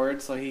hair for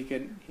it, so he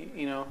could,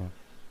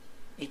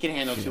 he can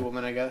handle two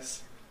women, I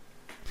guess.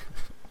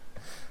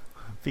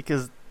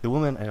 Because the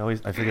woman, I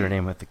forget her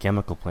name at the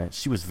chemical plant,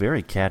 she was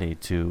very catty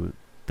to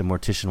the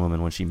mortician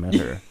woman when she met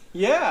her.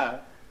 Yeah.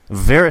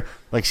 Very,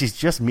 like, she's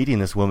just meeting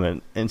this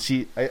woman, and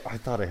I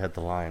thought I had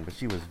the line, but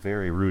she was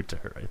very rude to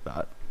her, I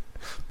thought,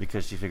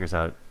 because she figures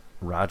out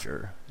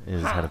Roger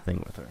had a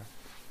thing with her.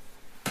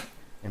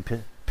 And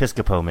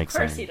Piscopo makes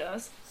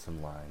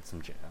some lines,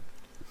 some jab.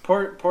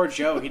 Poor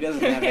Joe, he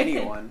doesn't have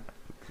anyone.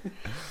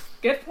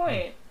 Good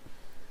point.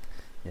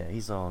 Yeah,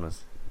 he's all on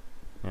his,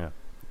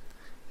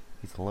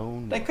 he's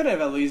alone. They could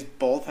have at least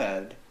both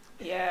had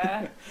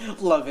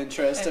love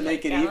interest to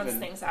make it even. Balance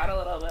things out a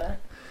little bit.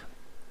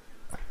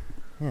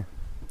 Yeah.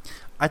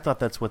 I thought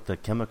that's what the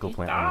chemical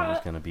plant woman was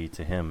going to be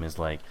to him, is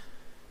like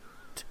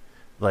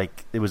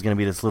it was going to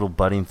be this little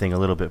budding thing a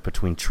little bit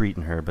between Treat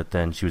and her, but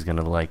then she was going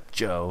to like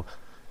Joe,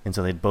 and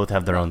so they'd both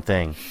have their own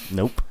thing.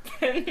 Nope.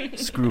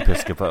 Screw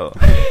Piscopo.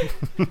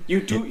 You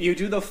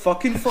do the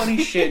fucking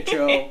funny shit,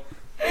 Joe.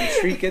 And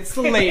Treat gets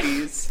the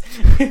ladies.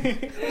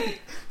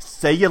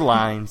 Say your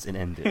lines and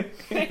end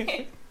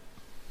it.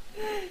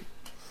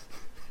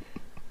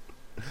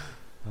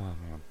 Oh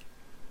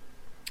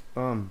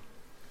man.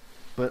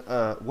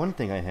 But one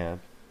thing I had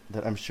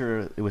that I'm sure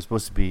it was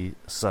supposed to be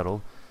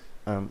subtle,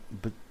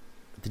 but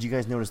did you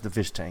guys notice the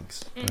fish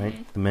tanks? Mm-hmm.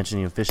 Right, the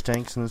mentioning of fish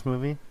tanks in this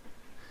movie.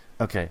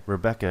 Okay,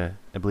 Rebecca,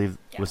 I believe,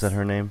 was that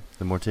her name?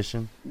 The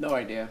mortician? No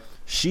idea.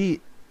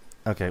 She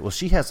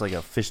has like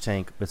a fish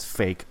tank that's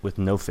fake with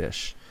no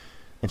fish.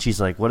 And she's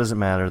like, what does it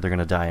matter? They're going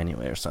to die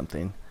anyway or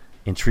something.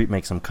 And Treat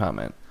makes some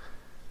comment.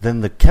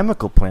 Then the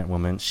chemical plant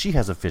woman, she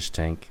has a fish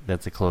tank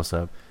that's a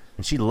close-up.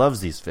 And she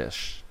loves these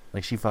fish.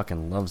 Like, she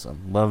fucking loves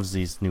them. Loves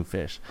these new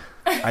fish.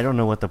 I don't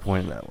know what the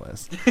point of that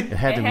was. It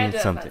had to mean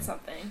something.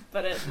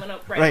 But it went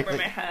up right, Right, over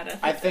like- my head.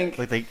 I think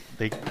Like,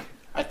 they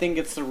I think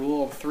it's the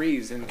rule of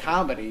threes in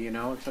comedy, you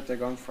know, except they're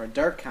going for a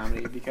dark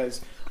comedy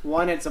because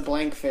one, it's a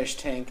blank fish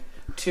tank.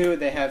 Two,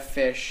 they have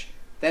fish.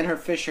 Then her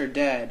fish are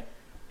dead.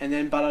 And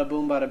then bada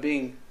boom bada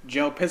bing,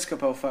 Joe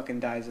Piscopo fucking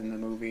dies in the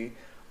movie.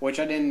 Which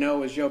I didn't know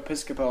was Joe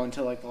Piscopo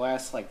until like the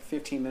last like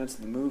 15 minutes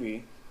of the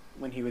movie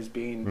when he was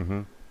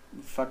being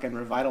fucking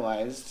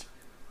revitalized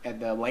at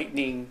the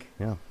lightning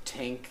yeah.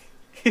 tank.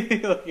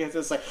 Like, it's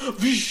just like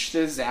whoosh,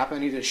 just zap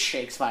and he just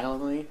shakes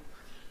violently.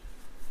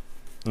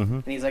 Mm-hmm.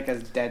 And he's like a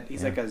dead.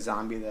 He's like a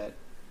zombie that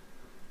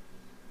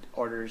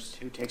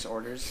who takes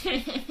orders.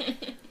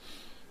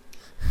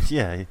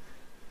 Yeah.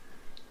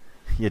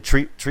 Yeah,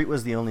 Treat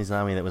was the only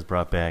zombie that was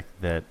brought back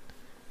that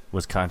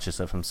was conscious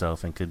of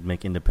himself and could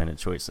make independent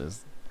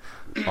choices.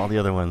 All the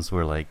other ones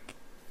were like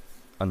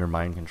under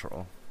mind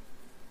control.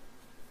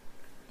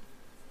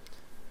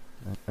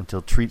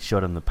 Until Treat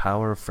showed him the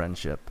power of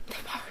friendship.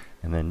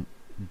 And then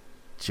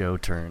Joe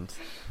turned.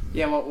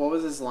 Yeah, what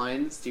was his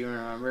lines? Do you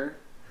remember?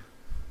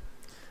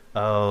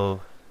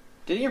 Oh,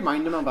 Did he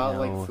remind him about No.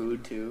 like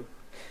food too?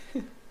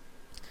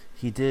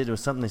 he did. It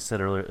was something they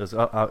said earlier. It was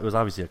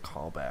obviously a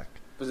callback.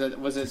 Was it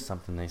to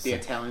something they the said.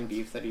 Italian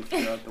beef that he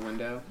threw out the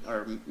window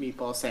or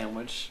meatball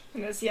sandwich?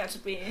 And it's yet to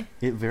be.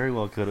 It very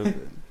well could have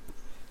been.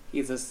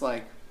 He's just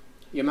like,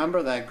 you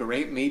remember that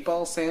great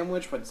meatball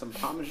sandwich with some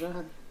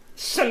Parmesan?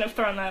 Shouldn't have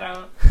thrown that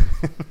out.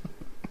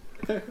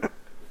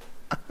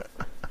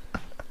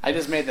 I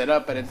just made that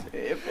up, but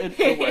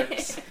it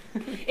works.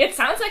 It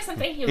sounds like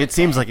something he would It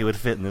seems say. like it would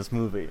fit in this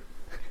movie.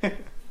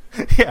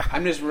 Yeah.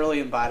 I'm just really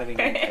embodying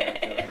that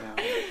character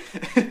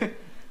right now.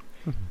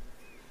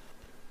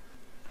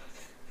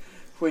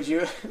 Would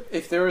you,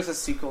 if there was a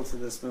sequel to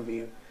this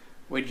movie,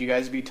 would you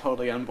guys be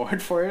totally on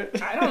board for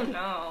it? I don't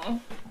know.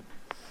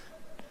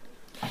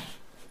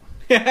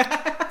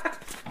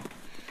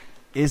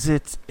 Is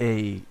it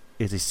a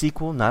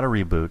sequel, not a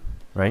reboot,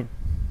 right?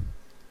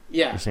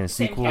 Yeah, You're saying a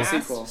Same sequel? cast.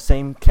 sequel,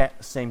 Same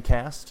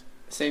cast?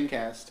 same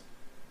cast.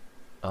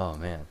 Oh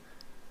man.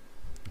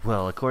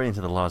 Well, according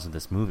to the laws of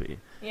this movie,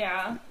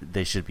 Yeah.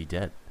 they should be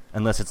dead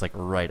unless it's like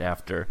right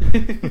after.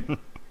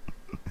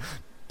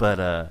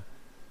 But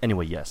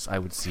anyway, yes, I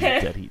would see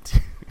Dead Heat.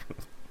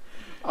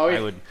 Oh,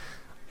 I would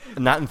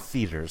not in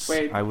theaters.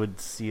 Wait. I would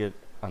see it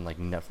on like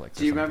Netflix.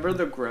 Do you remember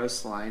the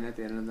gross line at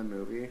the end of the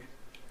movie?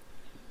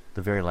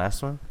 the very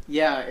last one?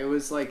 Yeah, it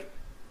was like,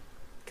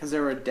 because they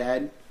were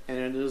dead, and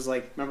it was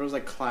like, remember it was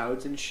like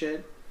clouds and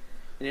shit?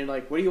 And you're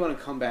like, what do you want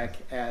to come back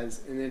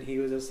as? And then he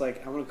was just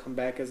like, I want to come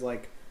back as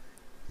like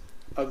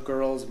a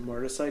girl's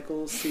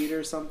motorcycle seat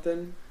or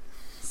something.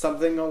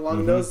 Something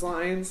along those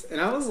lines. And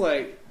I was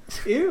like,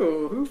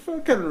 ew, who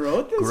fucking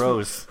wrote this?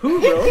 Gross. Who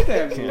wrote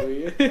that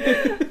movie?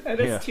 That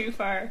is Yeah. too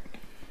far.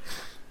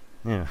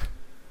 Yeah.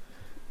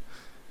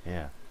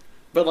 Yeah.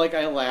 But like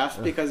I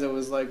laughed because it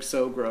was like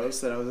so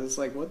gross that I was just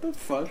like, what the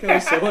fuck? That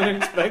was so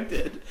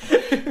unexpected.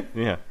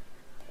 Yeah.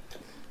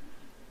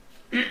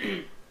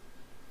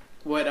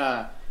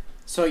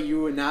 So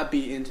you would not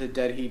be into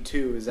Dead Heat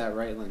 2, is that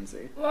right,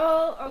 Lindsay?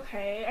 Well,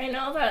 okay. I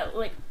know that,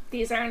 like,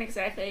 these aren't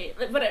exactly...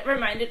 What it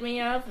reminded me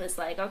of was,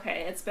 like,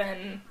 okay, it's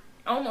been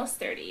almost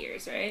 30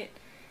 years, right?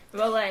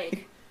 But,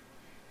 like...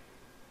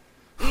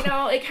 You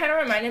know, it kind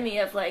of reminded me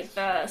of, like,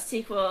 the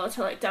sequel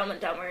to, like, Dumb and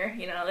Dumber.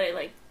 You know, they,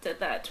 like, did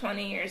that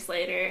 20 years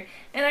later.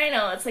 And I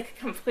know it's, like, a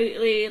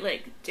completely,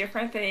 like,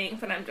 different thing,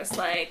 but I'm just,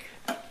 like...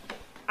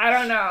 I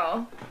don't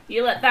know.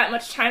 You let that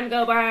much time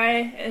go by,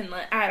 and,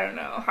 like, I don't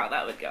know how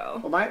that would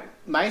go. Well,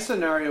 my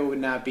scenario would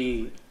not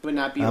be I'm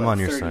like on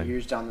your 30 side.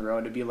 years down the road.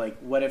 It'd be like,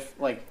 what if,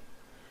 like,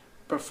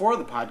 before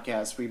the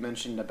podcast we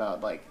mentioned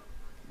about, like,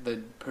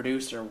 the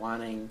producer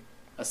wanting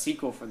a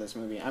sequel for this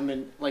movie. I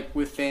mean, like,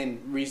 within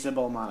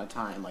reasonable amount of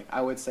time. Like,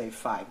 I would say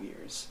 5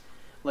 years.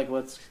 Like,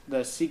 what's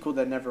the sequel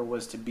that never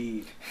was to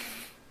be?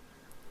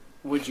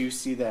 Would you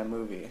see that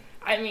movie?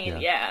 I mean, Yeah.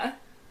 yeah.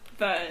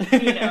 But,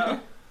 you know,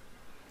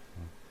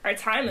 our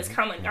time has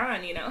come and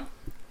gone, you know?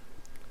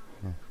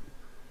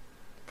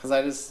 Because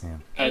I just, Yeah.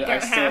 Ain't I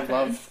gonna still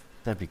happen.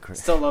 That'd be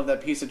crazy. still love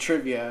that piece of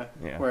trivia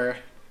Yeah. where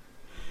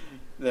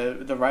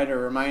the writer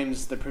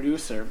reminds the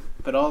producer,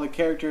 but all the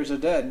characters are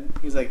dead.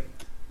 He's like,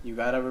 you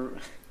got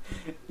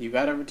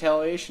a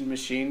retaliation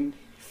machine.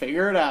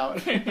 Figure it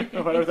out.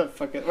 whatever the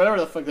fuck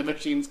the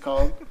machine's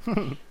called.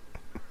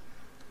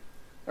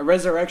 A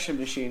resurrection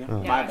machine.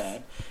 Oh. My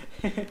Yes.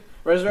 bad.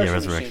 resurrection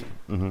Resurrection.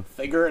 machine. Mm-hmm.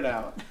 Figure it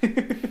out.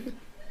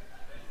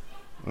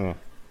 Yeah.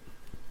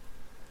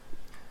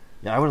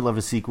 Yeah, I would love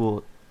a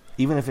sequel,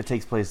 even if it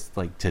takes place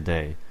like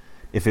today.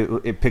 If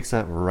it picks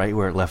up right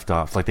where it left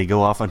off, like they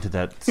go off onto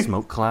that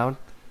smoke cloud,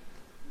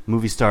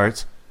 movie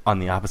starts on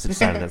the opposite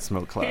side of that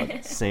smoke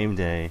cloud, same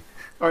day.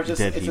 Or just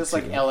Dead it's Heat just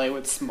like 2. LA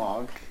with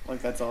smog.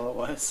 Like that's all it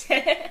was.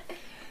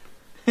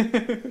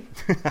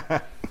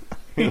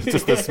 It was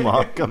just the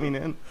smog coming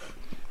in.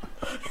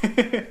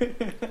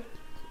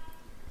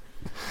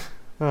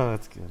 Oh,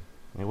 that's good.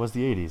 It was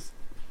the 80s.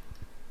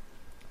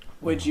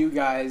 Would you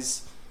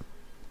guys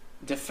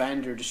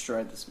defend or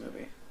destroy this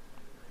movie?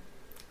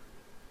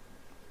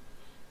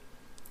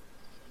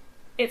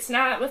 It's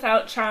not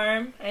without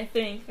charm. I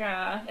think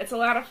it's a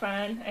lot of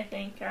fun. I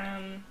think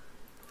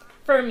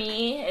for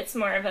me, it's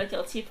more of a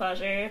guilty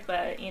pleasure,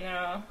 but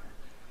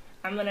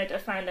I'm gonna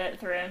defend it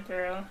through and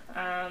through.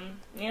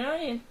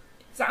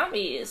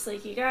 Zombies,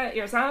 like, you got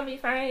your zombie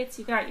fights,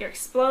 you got your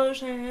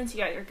explosions,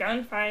 you got your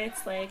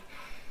gunfights. Like,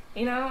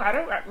 I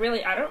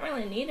don't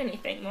really need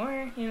anything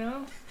more.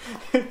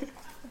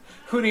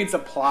 Who needs a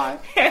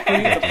plot? Who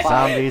needs a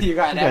plot? Zombies. You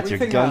got your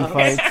everything else.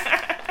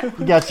 gunfights.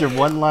 You got your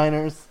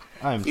one-liners.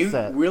 I'm You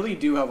set. really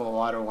do have a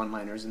lot of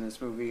one-liners in this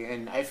movie,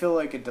 and I feel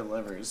like it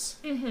delivers.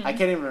 Mm-hmm. I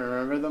can't even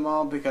remember them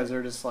all because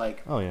they're just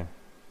like, Oh yeah.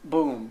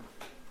 boom,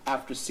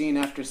 after scene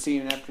after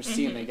scene after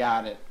scene, they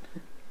got it.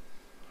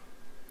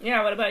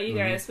 Yeah, what about you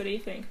guys? What do you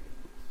think?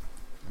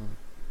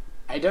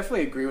 I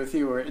definitely agree with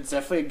you, where it's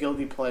definitely a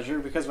guilty pleasure,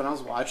 because when I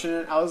was watching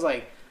it, I was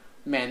like,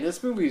 man,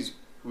 this movie's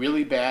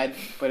really bad,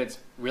 but it's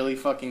really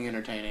fucking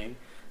entertaining.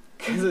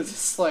 Because it's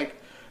just like,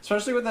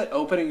 especially with that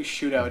opening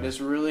shootout, it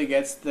just really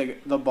gets the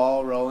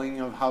ball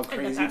rolling of how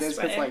crazy it is.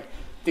 Because, like,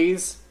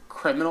 these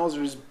criminals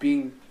are just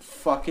being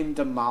fucking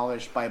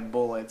demolished by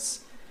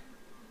bullets.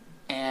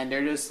 And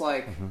they're just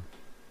like,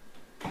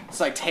 it's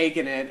like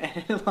taking it,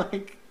 and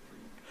like,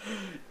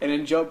 and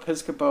then Joe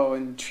Piscopo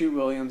and Treat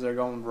Williams are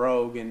going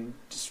rogue and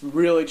just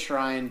really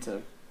trying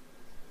to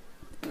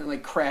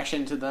like crash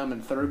into them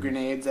and throw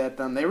grenades at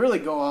them. They really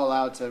go all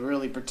out to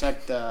really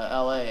protect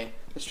L.A.,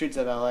 the streets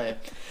of L.A.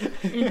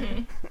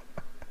 And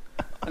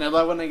I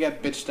love when they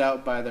get bitched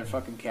out by their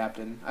fucking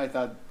captain. I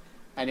thought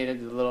I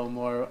needed a little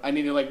more. I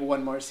needed like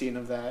one more scene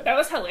of that. That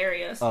was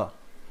hilarious. Oh.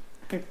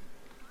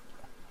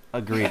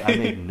 Agreed. I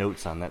made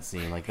notes on that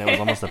scene. Like, that was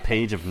almost a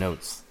page of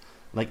notes.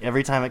 Like,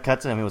 every time it cut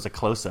to him, it was a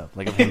close-up.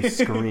 Like, of him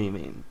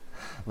screaming.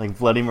 Like,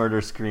 bloody murder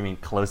screaming,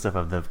 close-up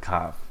of the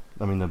cop.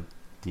 I mean,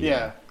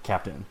 the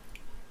captain.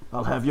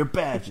 I'll have your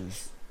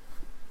badges.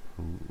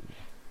 Ooh.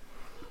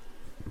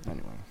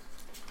 Anyway.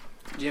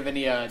 Do you have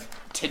any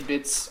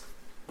tidbits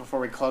before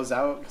we close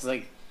out? Because,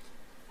 like,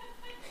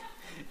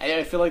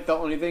 I feel like the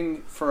only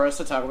thing for us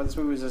to talk about this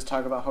movie is just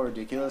talk about how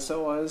ridiculous it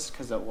was,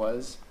 because it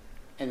was.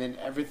 And then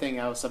everything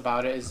else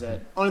about it is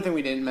that... Only thing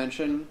we didn't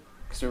mention,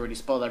 because we already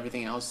spoiled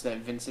everything else, that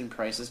Vincent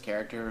Price's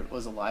character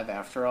was alive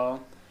after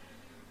all.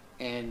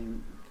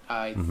 And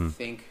I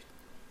think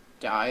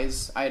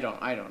dies. I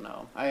don't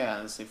know. I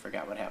honestly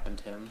forgot what happened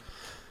to him.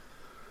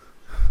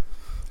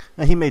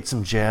 Now, he made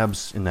some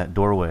jabs in that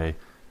doorway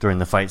during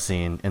the fight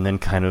scene and then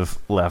kind of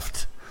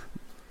left.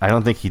 I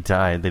don't think he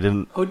died. They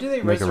didn't Who did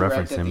they make a resurrect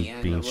reference to at him the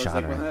end? being Was shot.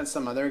 like, wasn't that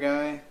some other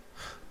guy?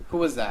 Who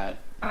was that?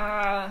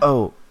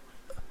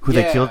 Who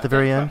they killed at the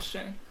very Good end?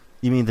 question.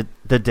 You mean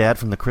the dad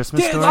from the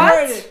Christmas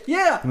story?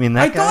 Yeah. You mean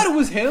that I guy? thought it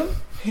was him.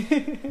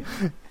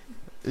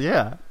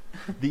 Yeah.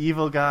 The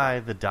evil guy,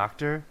 the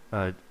doctor,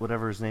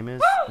 whatever his name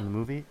is in the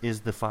movie,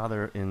 is the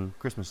father in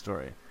Christmas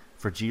Story.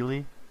 For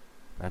Geely,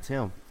 that's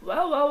him.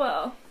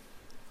 Well.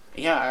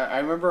 Yeah, I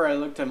remember I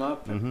looked him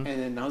up, and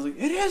then I was like,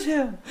 it is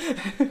him.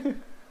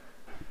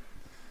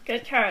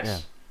 Good catch. Yeah.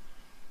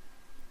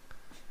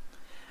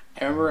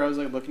 I remember I was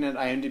like looking at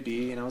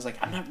IMDb, and I was like,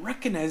 I'm not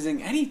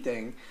recognizing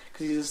anything,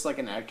 because he's just like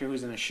an actor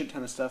who's in a shit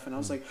ton of stuff, and I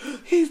was like,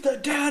 he's the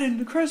dad in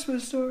the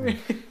Christmas Story.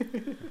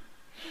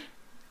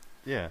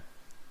 Yeah.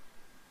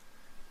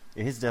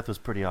 His death was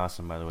pretty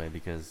awesome, by the way,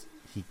 because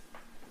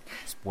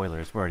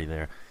spoilers, we're already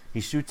there. He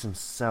shoots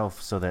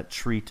himself so that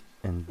Treat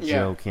and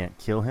Joe can't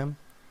kill him.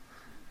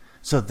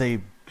 So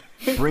they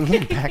bring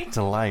him back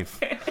to life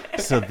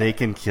so they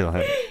can kill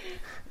him.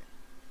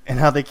 And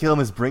how they kill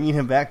him is bringing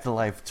him back to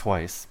life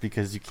twice,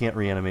 because you can't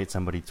reanimate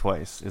somebody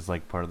twice is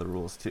like part of the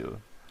rules too.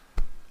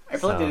 I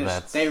feel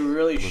like they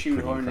really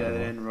shoehorned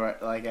it in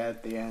right, like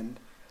at the end.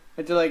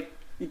 But they're like,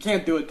 you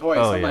can't do it twice.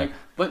 I'm like,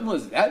 when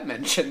was that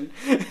mentioned?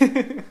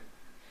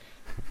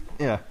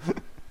 Yeah.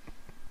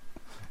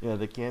 Yeah,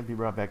 they can't be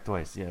brought back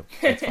twice. Yeah,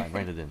 that's fine.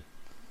 Write it in.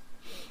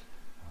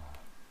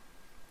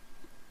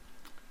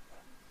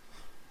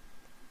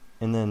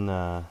 And then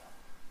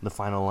the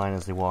final line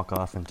as they walk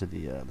off into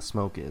the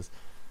smoke is,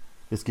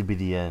 "This could be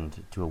the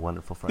end to a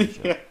wonderful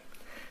friendship." Yeah.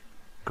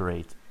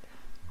 Great.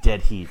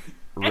 Dead Heat,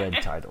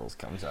 red titles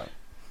comes out.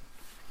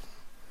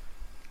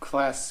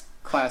 Classic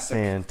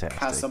Fantastic.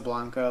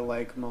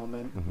 Casablanca-like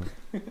moment.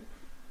 Oh,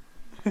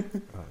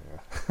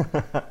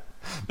 yeah.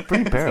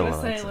 Pretty parallel. I was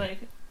gonna I'd say, say. like,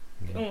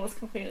 almost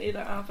completely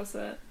the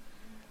opposite.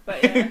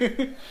 But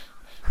yeah.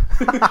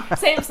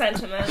 Same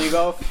sentiment. Do you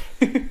go?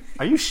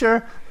 Are you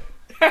sure?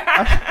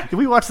 Did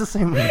we watch the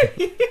same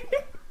movie?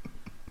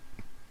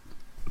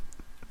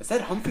 Is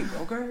that Humphrey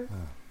Bogart?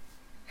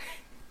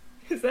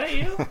 Is that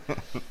you?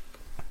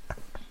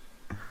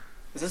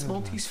 Is this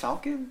Maltese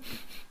Falcon?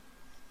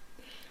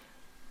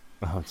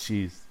 Oh,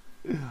 jeez.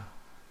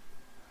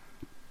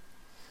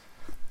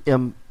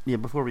 Yeah,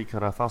 before we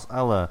cut off,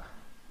 I'll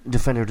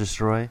defend or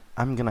destroy.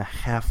 I'm gonna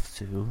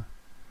destroy.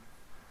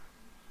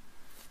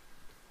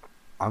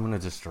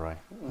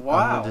 Wow.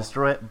 I'm gonna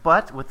destroy it,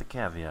 but with the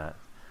caveat.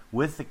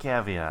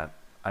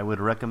 I would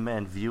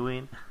recommend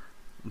viewing,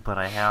 but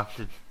I have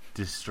to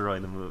destroy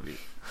the movie.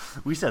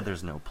 We said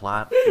there's no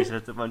plot. We said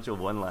it's a bunch of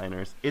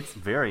one-liners. It's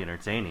very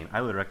entertaining.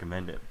 I would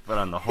recommend it. But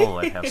on the whole,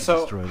 I'd have to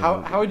So destroy the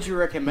movie. how would you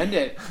recommend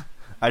it?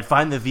 I'd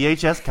find the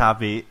VHS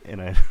copy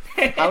and I'd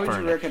How would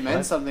burn you it. recommend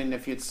What? something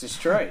if it's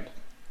destroyed?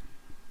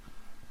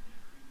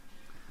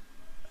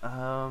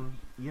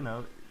 You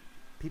know,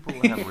 people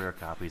will have rare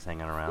copies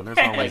hanging around. There's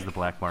always the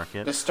black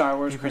market. The Star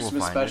Wars People will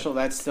Christmas find special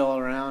that's still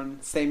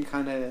around. Same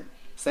kind of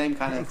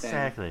thing.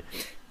 Exactly.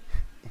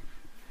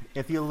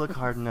 If you look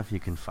hard enough, you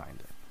can find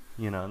it.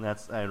 You know, and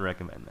I'd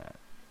recommend that.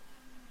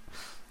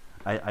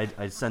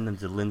 I'd send them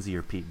to Lindsay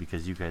or Pete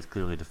because you guys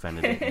clearly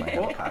defended it. And I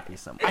have a copy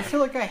somewhere. I feel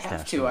like I have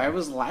Stashed to. away. I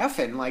was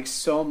laughing like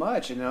so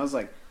much, and I was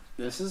like,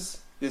 "This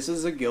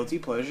is a guilty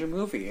pleasure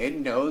movie. It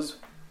knows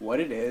what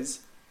it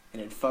is,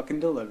 and it fucking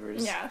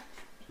delivers Yeah.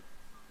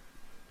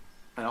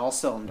 on all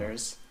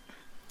cylinders.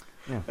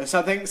 Yeah.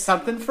 There's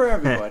something for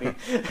everybody.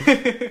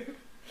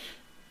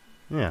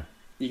 Yeah.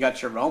 You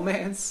got your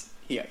romance.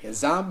 You got your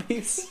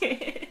zombies.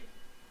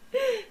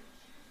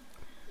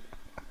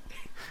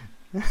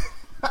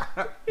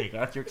 You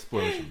got your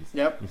explosions.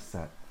 Yep. You're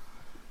set.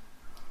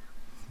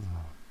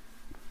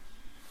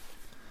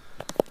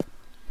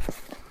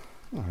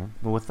 All right.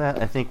 Well, with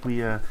that, I think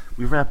we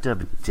wrapped up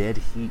Dead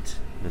Heat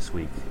this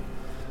week.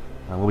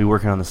 We'll be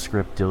working on the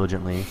script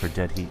diligently for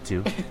Dead Heat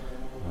 2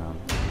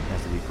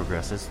 as the week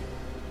progresses.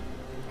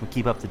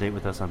 Keep up to date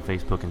with us on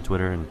Facebook and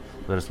Twitter and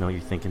let us know what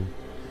you're thinking.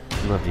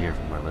 We'd love to hear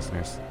from our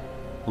listeners.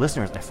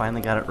 Listeners, I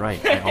finally got it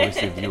right. I always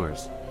say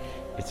viewers.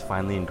 It's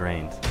finally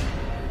ingrained.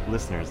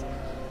 Listeners,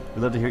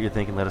 we'd love to hear what you're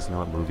thinking. Let us know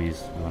what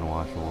movies you want to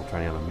watch. We'll try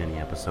to have a mini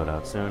episode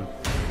out soon.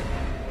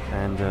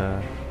 And,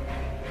 yeah,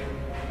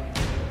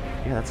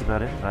 that's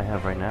about it that I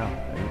have right now.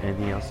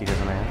 Anything else you guys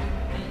want to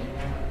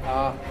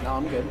add? No,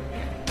 I'm good.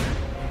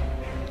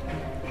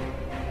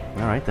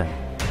 All right, then.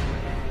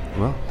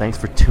 Well, thanks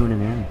for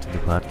tuning in to the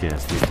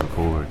podcast Week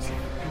Records.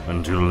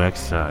 Until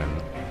next time,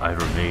 I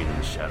remain in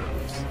the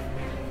shadows.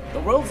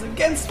 The world's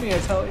against me, I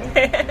tell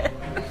you.